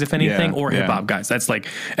guys, if anything, or hip hop guys. That's like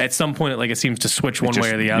at some point it seems to switch one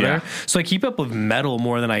way or the other. Yeah. So I keep up with metal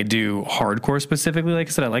more than I do hardcore specifically. Like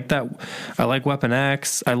I said, I like that. I like Weapon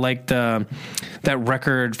X. I liked that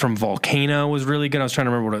record from Volcano was really good. I was trying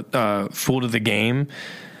to remember what Fool to the Game.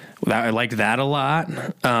 I liked that a lot.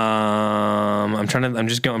 I'm trying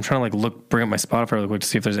to like bring up my Spotify really quick to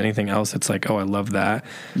see if there's anything else that's like, oh, I love that.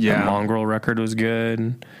 The Mongrel record was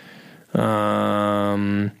good.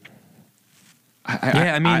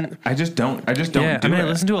 I just don't. I just don't. Yeah, do I mean, it. I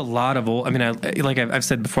listen to a lot of old. I mean, I've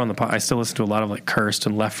said before on the pod, I still listen to a lot of like Cursed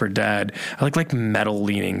and Left 4 Dead. I like metal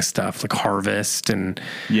leaning stuff, like Harvest and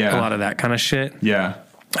a lot of that kind of shit. Yeah.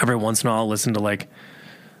 Every once in a while, I'll listen to like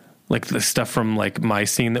the stuff from like my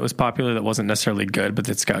scene that was popular that wasn't necessarily good, but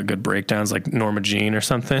it's got good breakdowns, like Norma Jean or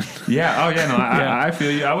something. Yeah. Oh yeah. No, I feel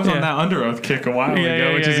you. I was on that Under Oath kick a while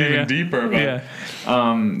ago, which is even deeper. But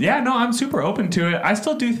no, I'm super open to it. I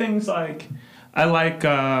still do things like.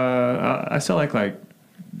 I still like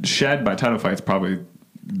Shed by Title Fight's probably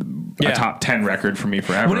a top 10 record for me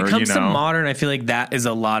forever. When it comes to modern, I feel like that is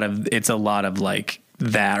a lot of like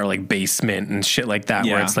that or like Basement and shit like that,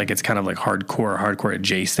 where it's kind of like hardcore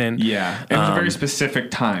adjacent. Yeah. It was a very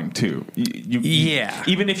specific time too.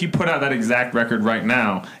 Even if you put out that exact record right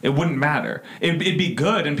now, it wouldn't matter. It'd be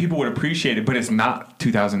good and people would appreciate it, but it's not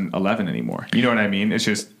 2011 anymore. You know what I mean? It's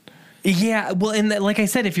just. Yeah, well, and like I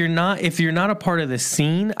said, if you're not a part of the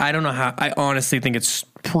scene, I don't know how. I honestly think it's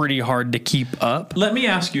pretty hard to keep up. Let me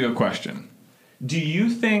ask you a question.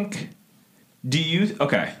 Okay,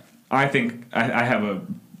 I think I have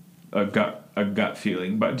a gut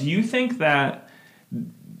feeling, but do you think that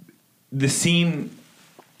the scene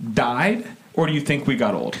died? Or do you think we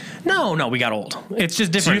got old? No, we got old. It's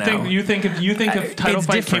just different now. You think if Title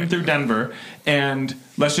Fight came through Denver, and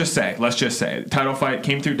let's just say Title Fight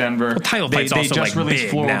came through Denver, well, Title Fight's also just like released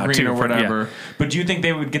big Floor now Green too, or whatever. But do you think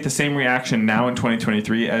they would get the same reaction now in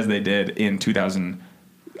 2023 as they did in 2000?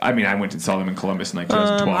 I mean, I went and saw them in Columbus in like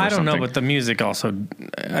 2012. I don't know, but the music also,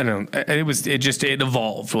 I don't. It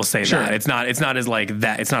evolved. We'll say that it's not as like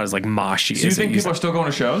that. It's not as like moshy. So you think people are still going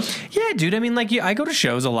to shows? Yeah, dude. I mean, like I go to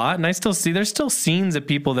shows a lot, and I still see there's still scenes of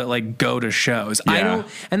people that like go to shows. Yeah. I don't,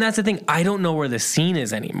 and that's the thing. I don't know where the scene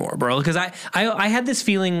is anymore, bro. Because I had this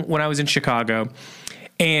feeling when I was in Chicago.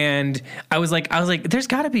 And I was like, there's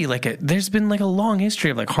got to be there's been like a long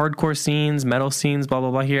history of like hardcore scenes, metal scenes, blah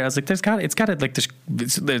blah blah. Here, I was like, there's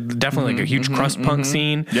definitely like a huge crust punk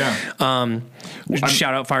scene. Yeah.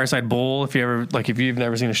 Shout out Fireside Bowl if you've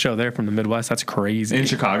never seen a show there from the Midwest, that's crazy. In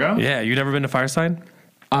Chicago? Yeah, you've never been to Fireside?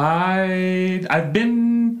 I've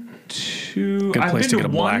been to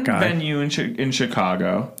one venue in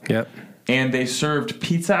Chicago. Yep. And they served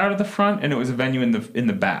pizza out of the front, and it was a venue in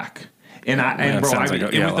the back. It was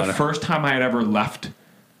the first time I had ever left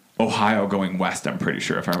Ohio going west, I'm pretty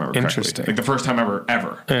sure, if I remember correctly. Interesting. Like the first time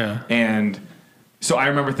ever. Yeah. And so I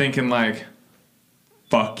remember thinking like,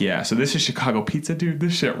 fuck yeah. So this is Chicago pizza, dude.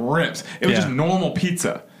 This shit rips. It was just normal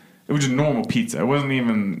pizza. It was just normal pizza. It wasn't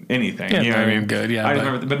even anything. Yeah, you know what I mean? Good, yeah. I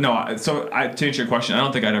remember, but no. So to answer your question, I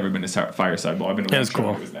don't think I'd ever been to Fireside Bowl. I've been to one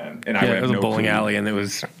show. It was then, and it was a bowling alley, and it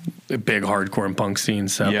was a big hardcore and punk scene.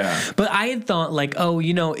 So yeah. But I had thought like,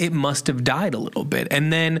 it must have died a little bit.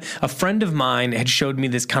 And then a friend of mine had showed me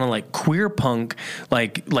this kind of like queer punk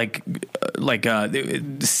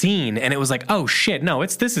scene, and it was like, oh shit, no,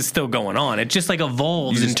 this is still going on. It just like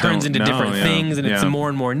evolves and turns into different things, and it's more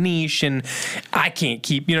and more niche. And I can't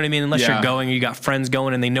keep, you know what I mean? Unless you're going, you got friends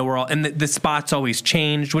going, and they know we're all, and the spots always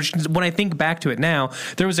changed. Which when I think back to it now,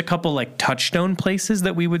 there was a couple like touchstone places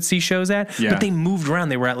that we would see shows at, but they moved around.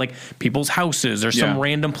 They were at like people's houses or some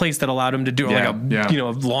random place that allowed them to do a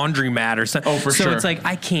laundromat or something. Oh, for sure. So it's like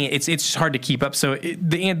I can't. It's just hard to keep up. So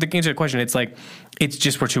the answer to the question, it's like it's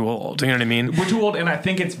just we're too old. You know what I mean? We're too old, and I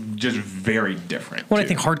think it's just very different. Well, I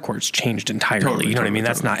think hardcore's changed entirely. Totally, you know what I mean?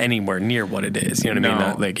 That's not anywhere near what it is. You know what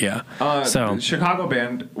I mean? So Chicago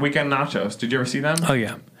band Weekend Nachos. Did you ever see them? Oh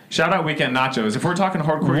yeah. Shout out Weekend Nachos. If we're talking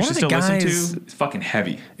hardcore, you should still listen to. It's fucking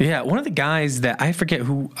heavy. Yeah, one of the guys that I forget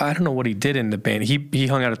who, I don't know what he did in the band. He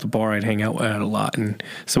hung out at the bar I'd hang out at a lot, and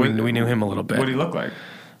so we knew him a little bit. What did he look like?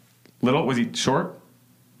 Little? Was he short?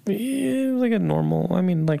 Yeah, like a normal. I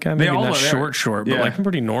mean, like maybe not short, but like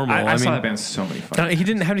pretty normal. I saw that band so many times. He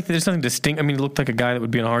didn't have anything. There's nothing distinct. I mean, he looked like a guy that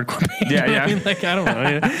would be in a hardcore band. Yeah, yeah. I mean, like I don't know.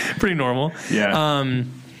 Yeah, pretty normal. Yeah.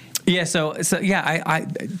 Yeah, so yeah,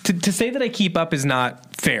 to say that I keep up is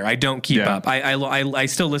not fair. I don't keep up. I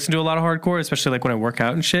still listen to a lot of hardcore, especially like when I work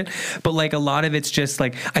out and shit. But like a lot of it's just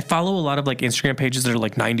like I follow a lot of like Instagram pages that are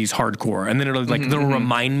like 90s hardcore, and then it'll like they'll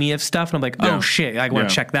remind me of stuff, and I'm like, oh shit, I want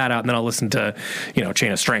to check that out, and then I'll listen to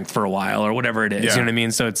Chain of Strength for a while or whatever it is. You know what I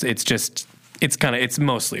mean? So it's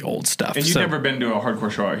mostly old stuff. And you've never been to a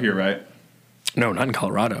hardcore show out here, right? No, not in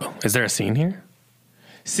Colorado. Is there a scene here?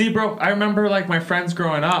 See, bro, I remember, like, my friends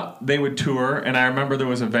growing up, they would tour, and I remember there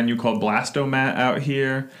was a venue called Blastomat out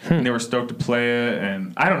here, and they were stoked to play it,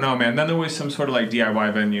 and I don't know, man. Then there was some sort of, like,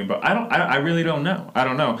 DIY venue, but I really don't know. I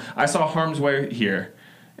don't know. I saw Harm's Way here,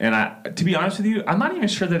 And to be honest with you, I'm not even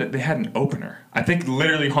sure that they had an opener. I think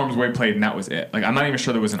literally Harm's Way played and that was it. Like I'm not even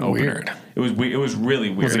sure there was an Weird. opener. It was really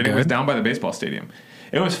weird. Was it and good? It was down by the baseball stadium.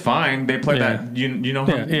 It was fine. They played that. You know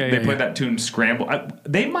how they played that tune Scramble.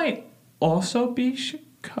 They might also be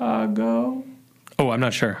Chicago. Oh, I'm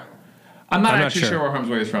not sure. I'm not actually sure where Harm's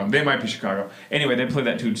Way is from. They might be Chicago. Anyway, they played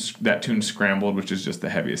that tune Scrambled, which is just the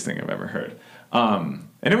heaviest thing I've ever heard. And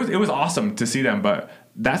it was awesome to see them, but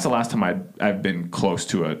that's the last time I've been close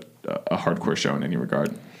to a hardcore show in any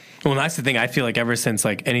regard. Well, that's the thing. I feel like ever since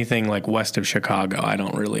like anything like west of Chicago, I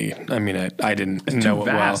don't really. I mean, I didn't know it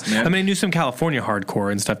vast, well. man. I mean, I knew some California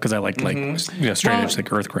hardcore and stuff because I liked like straight edge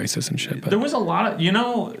like Earth Crisis and shit. But there was a lot of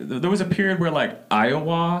there was a period where like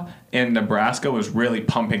Iowa and Nebraska was really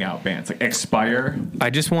pumping out bands like Expire.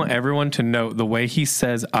 I just want everyone to know the way he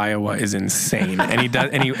says Iowa is insane, and he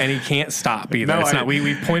does, and he can't stop either. No, it's not.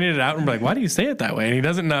 We pointed it out and we're like, why do you say it that way? And he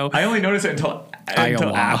doesn't know. I only noticed it until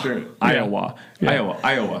after Iowa.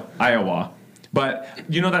 But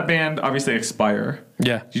you know that band, obviously Expire.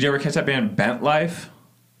 Yeah. Did you ever catch that band Bent Life?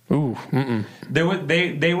 Ooh.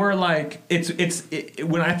 They were like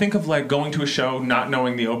when I think of like going to a show not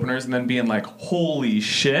knowing the openers and then being like holy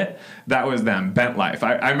shit, that was them. Bent Life.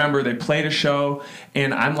 I remember they played a show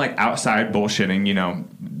and I'm like outside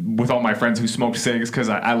bullshitting, with all my friends who smoked cigs because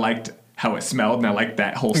I liked how it smelled and I liked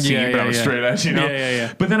that whole scene, but I was straight edge,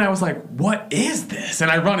 Yeah. But then I was like, what is this?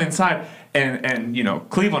 And I run inside and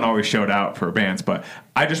Cleveland always showed out for bands, but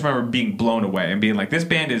I just remember being blown away and being like, this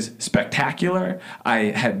band is spectacular.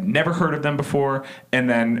 I had never heard of them before. And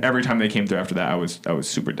then every time they came through after that, I was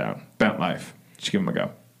super down. Bent Life. Just give them a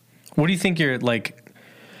go. What do you think your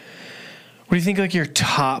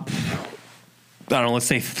top, I don't know, let's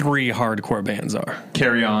say 3 hardcore bands are?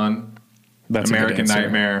 Carry On. That's American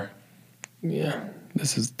Nightmare. Yeah.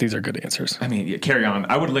 These are good answers. I mean, Carry On.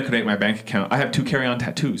 I would liquidate my bank account. I have 2 Carry On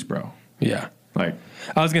tattoos, bro. Yeah. Like,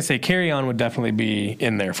 I was going to say Carry On would definitely be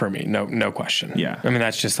in there for me. No question. Yeah. I mean,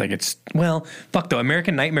 that's just like fuck though.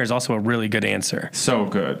 American Nightmare is also a really good answer. so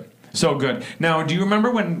good. So good. Now, do you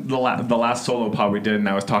remember when the last solo pod we did and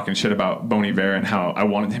I was talking shit about Bon Iver and how I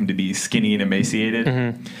wanted him to be skinny and emaciated?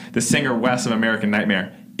 Mm-hmm. The singer Wes of American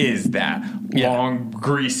Nightmare is that long,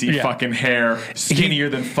 greasy fucking hair, skinnier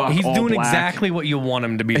than fuck. He's all doing black. exactly what you want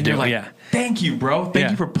him to be And doing. you're like, thank you, bro.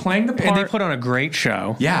 Thank you for playing the part. And they put on a great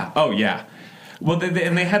show. Yeah. Oh, yeah. Well,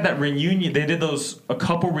 they had that reunion. They did a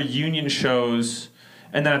couple reunion shows,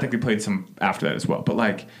 and then I think they played some after that as well. But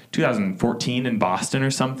like 2014 in Boston or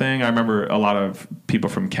something, I remember a lot of people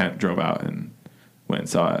from Kent drove out and went and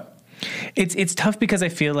saw it. It's tough because I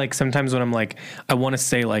feel like sometimes when I'm like, I want to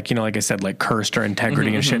say like, like I said, like Cursed or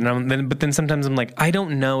Integrity and shit. And but then sometimes I'm like, I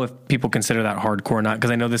don't know if people consider that hardcore or not, because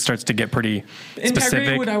I know this starts to get pretty specific.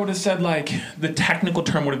 Integrity, I would have said like the technical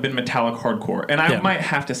term would have been metallic hardcore. And I might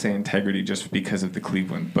have to say Integrity just because of the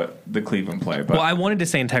Cleveland play. But well, I wanted to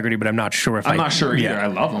say Integrity, but I'm not sure if I'm not sure either. I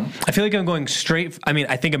love them. I feel like I'm going straight. I mean,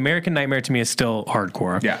 I think American Nightmare to me is still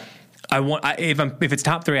hardcore. Yeah. If it's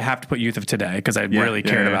top 3, I have to put Youth of Today because I really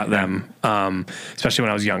cared about them, especially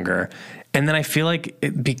when I was younger. And then I feel like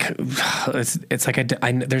it's like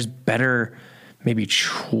there's better maybe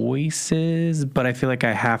choices, but I feel like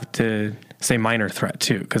I have to say Minor Threat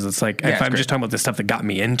too, because it's like if I'm just talking about the stuff that got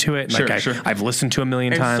me into it, I've listened to a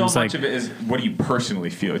million times. So much of it is what do you personally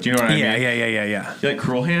feel? Do you know what I mean? Yeah. You like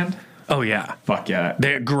Cruel Hand? Oh yeah, fuck yeah,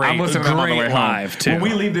 they're great. I'm listening to them on the way live home. too. When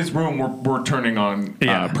we leave this room, we're turning on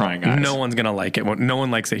Prying Eyes. No one's gonna like it. No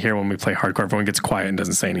one likes it here when we play hardcore. Everyone gets quiet and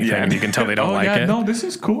doesn't say anything, and you can tell they don't like it. No, this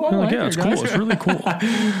is cool. I like it's cool. It's really cool.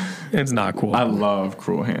 It's not cool. I love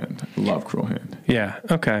Cruel Hand. Yeah.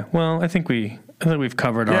 Okay. Well, I think we've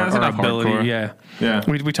covered our ability. Hardcore. Yeah.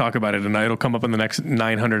 We talk about it tonight. It'll come up in the next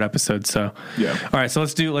 900 episodes. So yeah. All right. So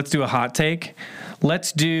let's do a hot take.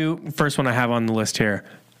 Let's do first one I have on the list here.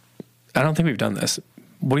 I don't think we've done this.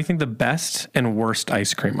 What do you think the best and worst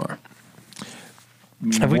ice cream are?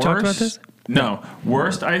 Have we talked about this? No.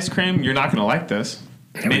 Worst ice cream, you're not going to like this.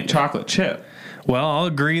 Mint chocolate chip. Well, I'll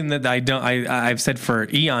agree in that I've said for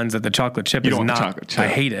eons that the chocolate chip is not. Chocolate chip. I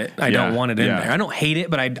hate it. I don't want it in there. I don't hate it,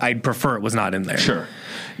 but I'd prefer it was not in there. Sure.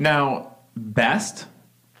 Now, best.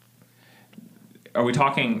 Are we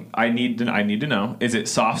talking? I need to know. Is it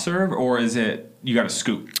soft serve or is it you got to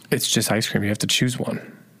scoop? It's just ice cream. You have to choose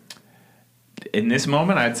one. In this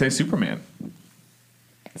moment, I'd say Superman.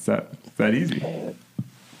 Is that easy?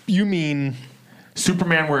 You mean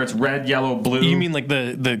Superman where it's red, yellow, blue? You mean like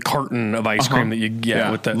the carton of ice cream that you get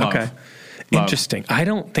with the love. Okay. Love. Interesting. I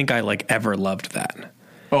don't think I ever loved that.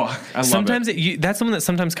 Oh, I love sometimes it. That's something that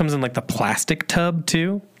sometimes comes in like the plastic tub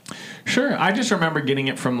too. Sure. I just remember getting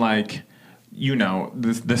it from like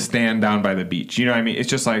the stand down by the beach. You know what I mean? It's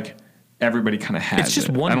just like everybody kind of has it. It's just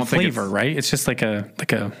one flavor, right? It's just like a.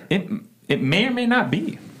 It may or may not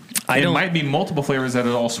be. It might be multiple flavors that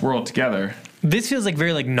are all swirled together. This feels like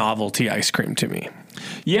very like novelty ice cream to me.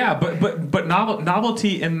 Yeah, but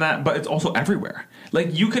novelty in that, but it's also everywhere.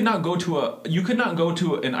 Like you could not go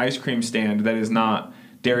to an ice cream stand that is not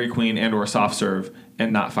Dairy Queen and or soft serve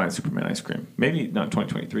and not find Superman ice cream. Maybe not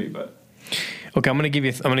 2023, but okay. I'm gonna give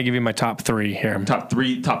you my top 3 here. Top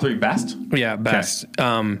three best. Yeah, best.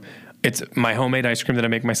 Okay. It's my homemade ice cream that I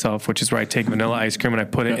make myself, which is where I take vanilla ice cream and I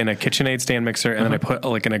put it in a KitchenAid stand mixer, and then I put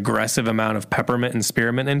like an aggressive amount of peppermint and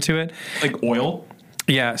spearmint into it, like oil.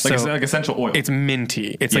 Yeah, so like essential oil. It's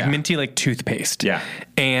minty. It's like minty, like toothpaste. Yeah,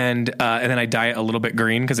 and then I dye it a little bit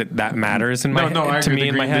green because that matters in my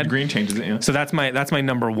my head. The green changes it. Yeah. So that's my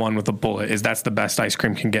number one with a bullet. Is that's the best ice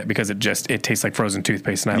cream can get because it tastes like frozen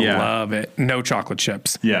toothpaste, and I love it. No chocolate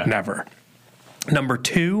chips. Yeah, never. Number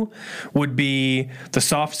 2 would be the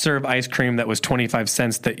soft serve ice cream that was 25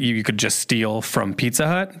 cents that you could just steal from Pizza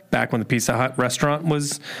Hut back when the Pizza Hut restaurant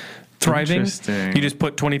was thriving. Interesting. You just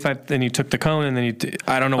put 25, then you took the cone, and then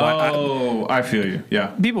I don't know why. Oh, I feel you. Yeah.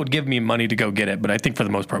 People would give me money to go get it, but I think for the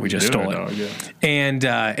most part we just stole it. Yeah. And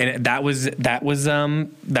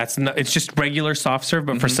that's not, it's just regular soft serve,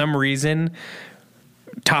 but for some reason,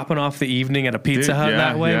 topping off the evening at a Pizza Hut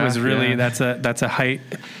that way was really that's a height.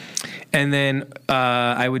 And then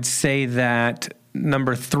I would say that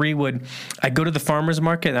number 3 I go to the farmer's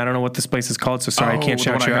market, and I don't know what this place is called, so sorry I can't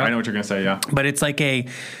shout you out. I know what you're going to say, yeah. But it's like a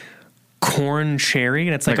corn cherry,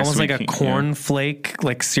 and it's like almost like a corn flake,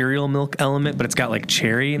 like cereal milk element, but it's got like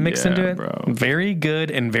cherry mixed into it. Bro. Very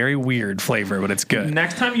good and very weird flavor, but it's good.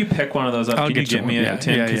 Next time you pick one of those up, can you get me a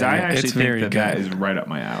tin? Because I actually think that is right up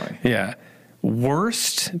my alley. Yeah.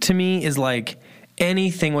 Worst to me is like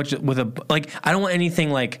anything with a, like, I don't want anything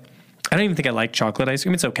like, I don't even think I like chocolate ice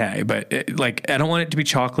cream. It's okay, but I don't want it to be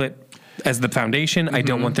chocolate as the foundation. I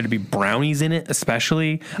don't want there to be brownies in it,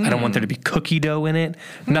 especially. I don't want there to be cookie dough in it.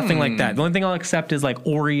 Nothing like that. The only thing I'll accept is like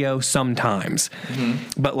Oreo sometimes,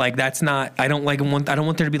 but like that's not. I don't want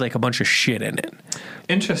there to be like a bunch of shit in it.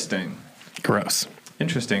 Interesting. Gross.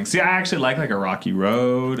 Interesting. See, I actually like a Rocky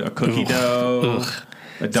Road, a cookie dough.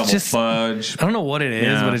 A double fudge. I don't know what it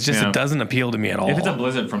is, but it's just it doesn't appeal to me at all. If it's a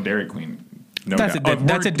Blizzard from Dairy Queen. No, that's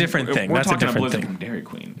a different thing. We're talking a Blizzard from Dairy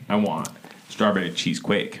Queen. I want strawberry cheese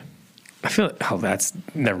quake. I feel that's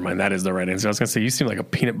never mind. That is the right answer. I was gonna say you seem like a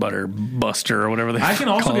peanut butter buster or whatever they. I can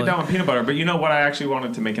also get down with peanut butter, but you know what? I actually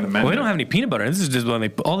wanted to make an amendment. Well, they don't have any peanut butter. This is just when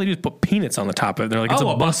all they do is put peanuts on the top of it. They're like it's a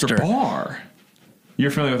Buster bar.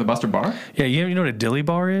 You're familiar with a Buster bar? Yeah, you know what a dilly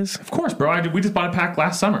bar is? Of course, bro. We just bought a pack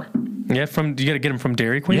last summer. Yeah, you got to get them from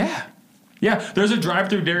Dairy Queen. Yeah, there's a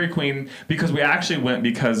drive-through Dairy Queen because we actually went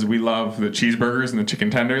because we love the cheeseburgers and the chicken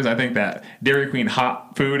tenders. I think that Dairy Queen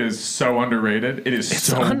hot food is so underrated. It's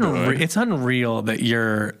so good. It's unreal that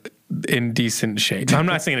you're in decent shape. I'm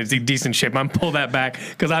not saying it's in decent shape. I'm pull that back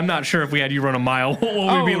because I'm not sure if we had you run a mile, what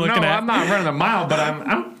would we be looking at? I'm not running a mile, but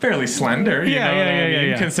I'm fairly slender. You know what I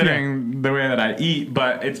mean? Considering the way that I eat,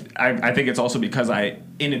 but I think it's also because I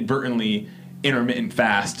inadvertently intermittent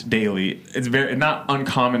fast daily. It's very not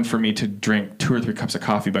uncommon for me to drink 2 or 3 cups of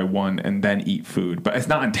coffee by 1 and then eat food, but it's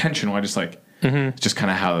not intentional. I just like it's just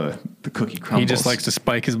kind of how the cookie crumbles. He just likes to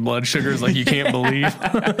spike his blood sugars like you can't believe.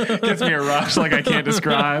 Gets me a rush like I can't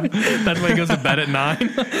describe. That's why he goes to bed at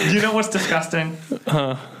 9. You know what's disgusting?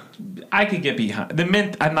 I could get behind the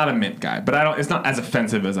mint. I'm not a mint guy, but I don't. It's not as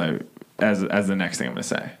offensive as the next thing I'm going to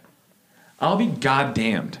say. I'll be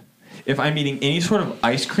goddamned if I'm eating any sort of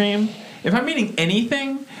ice cream. If I'm eating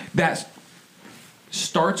anything that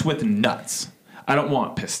starts with nuts, I don't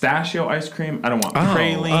want pistachio ice cream. I don't want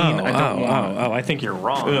praline. I don't want. I think you're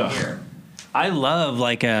wrong here. I love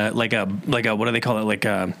like a what do they call it? Like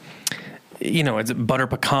a, it's butter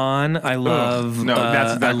pecan. I love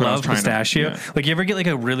I love pistachio. Like you ever get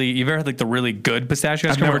you've ever had like the really good pistachio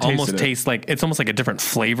ice cream? It almost tastes like it's almost like a different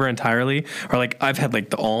flavor entirely. Or like I've had like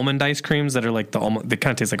the almond ice creams that are like they kind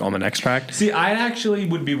of taste like almond extract. See, I actually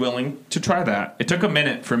would be willing to try that. It took a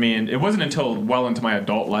minute for me, and it wasn't until well into my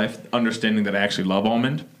adult life understanding that I actually love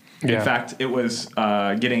almond. Yeah. In fact, it was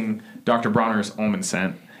getting Dr. Bronner's almond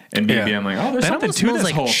scent. And being like, there's something to this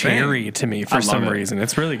like whole cherry thing. To me for some reason.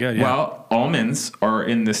 It's really good. Yeah. Well, almonds are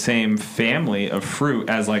in the same family of fruit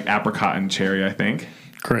as like apricot and cherry, I think.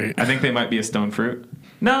 Great. I think they might be a stone fruit.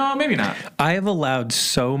 No, maybe not. I have allowed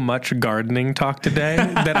so much gardening talk today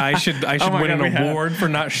that I should win an award for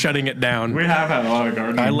not shutting it down. We have had a lot of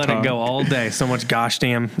gardening I let it go all day. So much gosh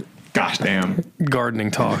damn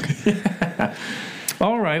gardening talk.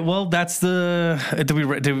 All right. Well, that's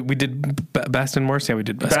we did best and worst. Yeah, we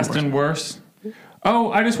did best and worst.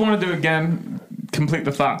 Oh, I just wanted to again complete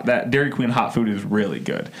the thought that Dairy Queen hot food is really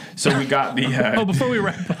good. So we got the. Before we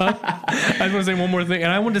wrap up, I just want to say one more thing,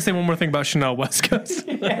 and I wanted to say one more thing about Chanel West Coast.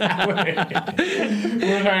 We're trying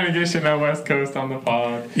to get Chanel West Coast on the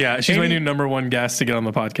pod. Yeah, she's my new number one guest to get on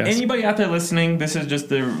the podcast. Anybody out there listening, this is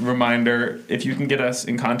just a reminder. If you can get us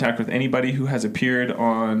in contact with anybody who has appeared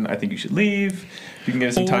on I Think You Should Leave, you can get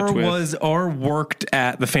us in touch with. Or worked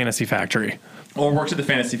at the Fantasy Factory. Or worked at the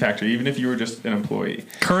Fantasy Factory, even if you were just an employee.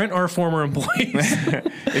 Current or former employees.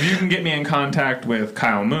 If you can get me in contact with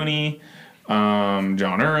Kyle Mooney, John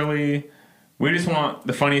Early, we just want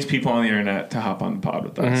the funniest people on the internet to hop on the pod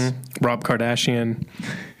with us. Rob Kardashian.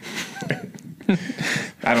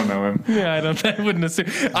 I don't know him. Yeah, I wouldn't assume.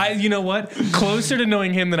 You know what? Closer to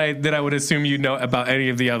knowing him than I would assume you'd know about any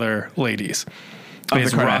of the other ladies. Of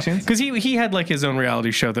the Kardashians? Because he had like his own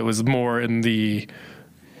reality show that was more in the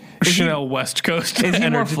Chanel West Coast. Is he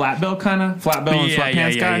more flat bill kind of? Flat bill and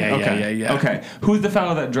sweatpants guy? Yeah. Okay. Who's the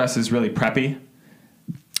fellow that dresses really preppy?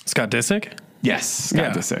 Scott Disick? Yes,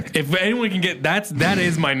 Scott Disick. If anyone can get that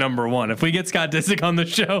is my number one. If we get Scott Disick on the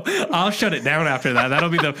show, I'll shut it down after that. That'll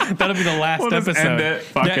be the last we'll episode. End it.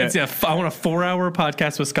 Fuck it. Yeah, I want a 4-hour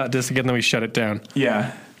podcast with Scott Disick, and then we shut it down.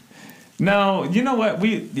 Yeah. No, you know what?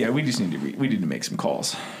 We just need to make some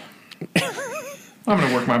calls. I'm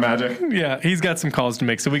gonna work my magic. Yeah, he's got some calls to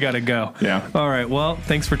make, so we gotta go. Yeah. All right. Well,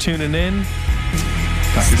 thanks for tuning in.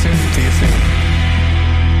 Talk to you soon. See you soon.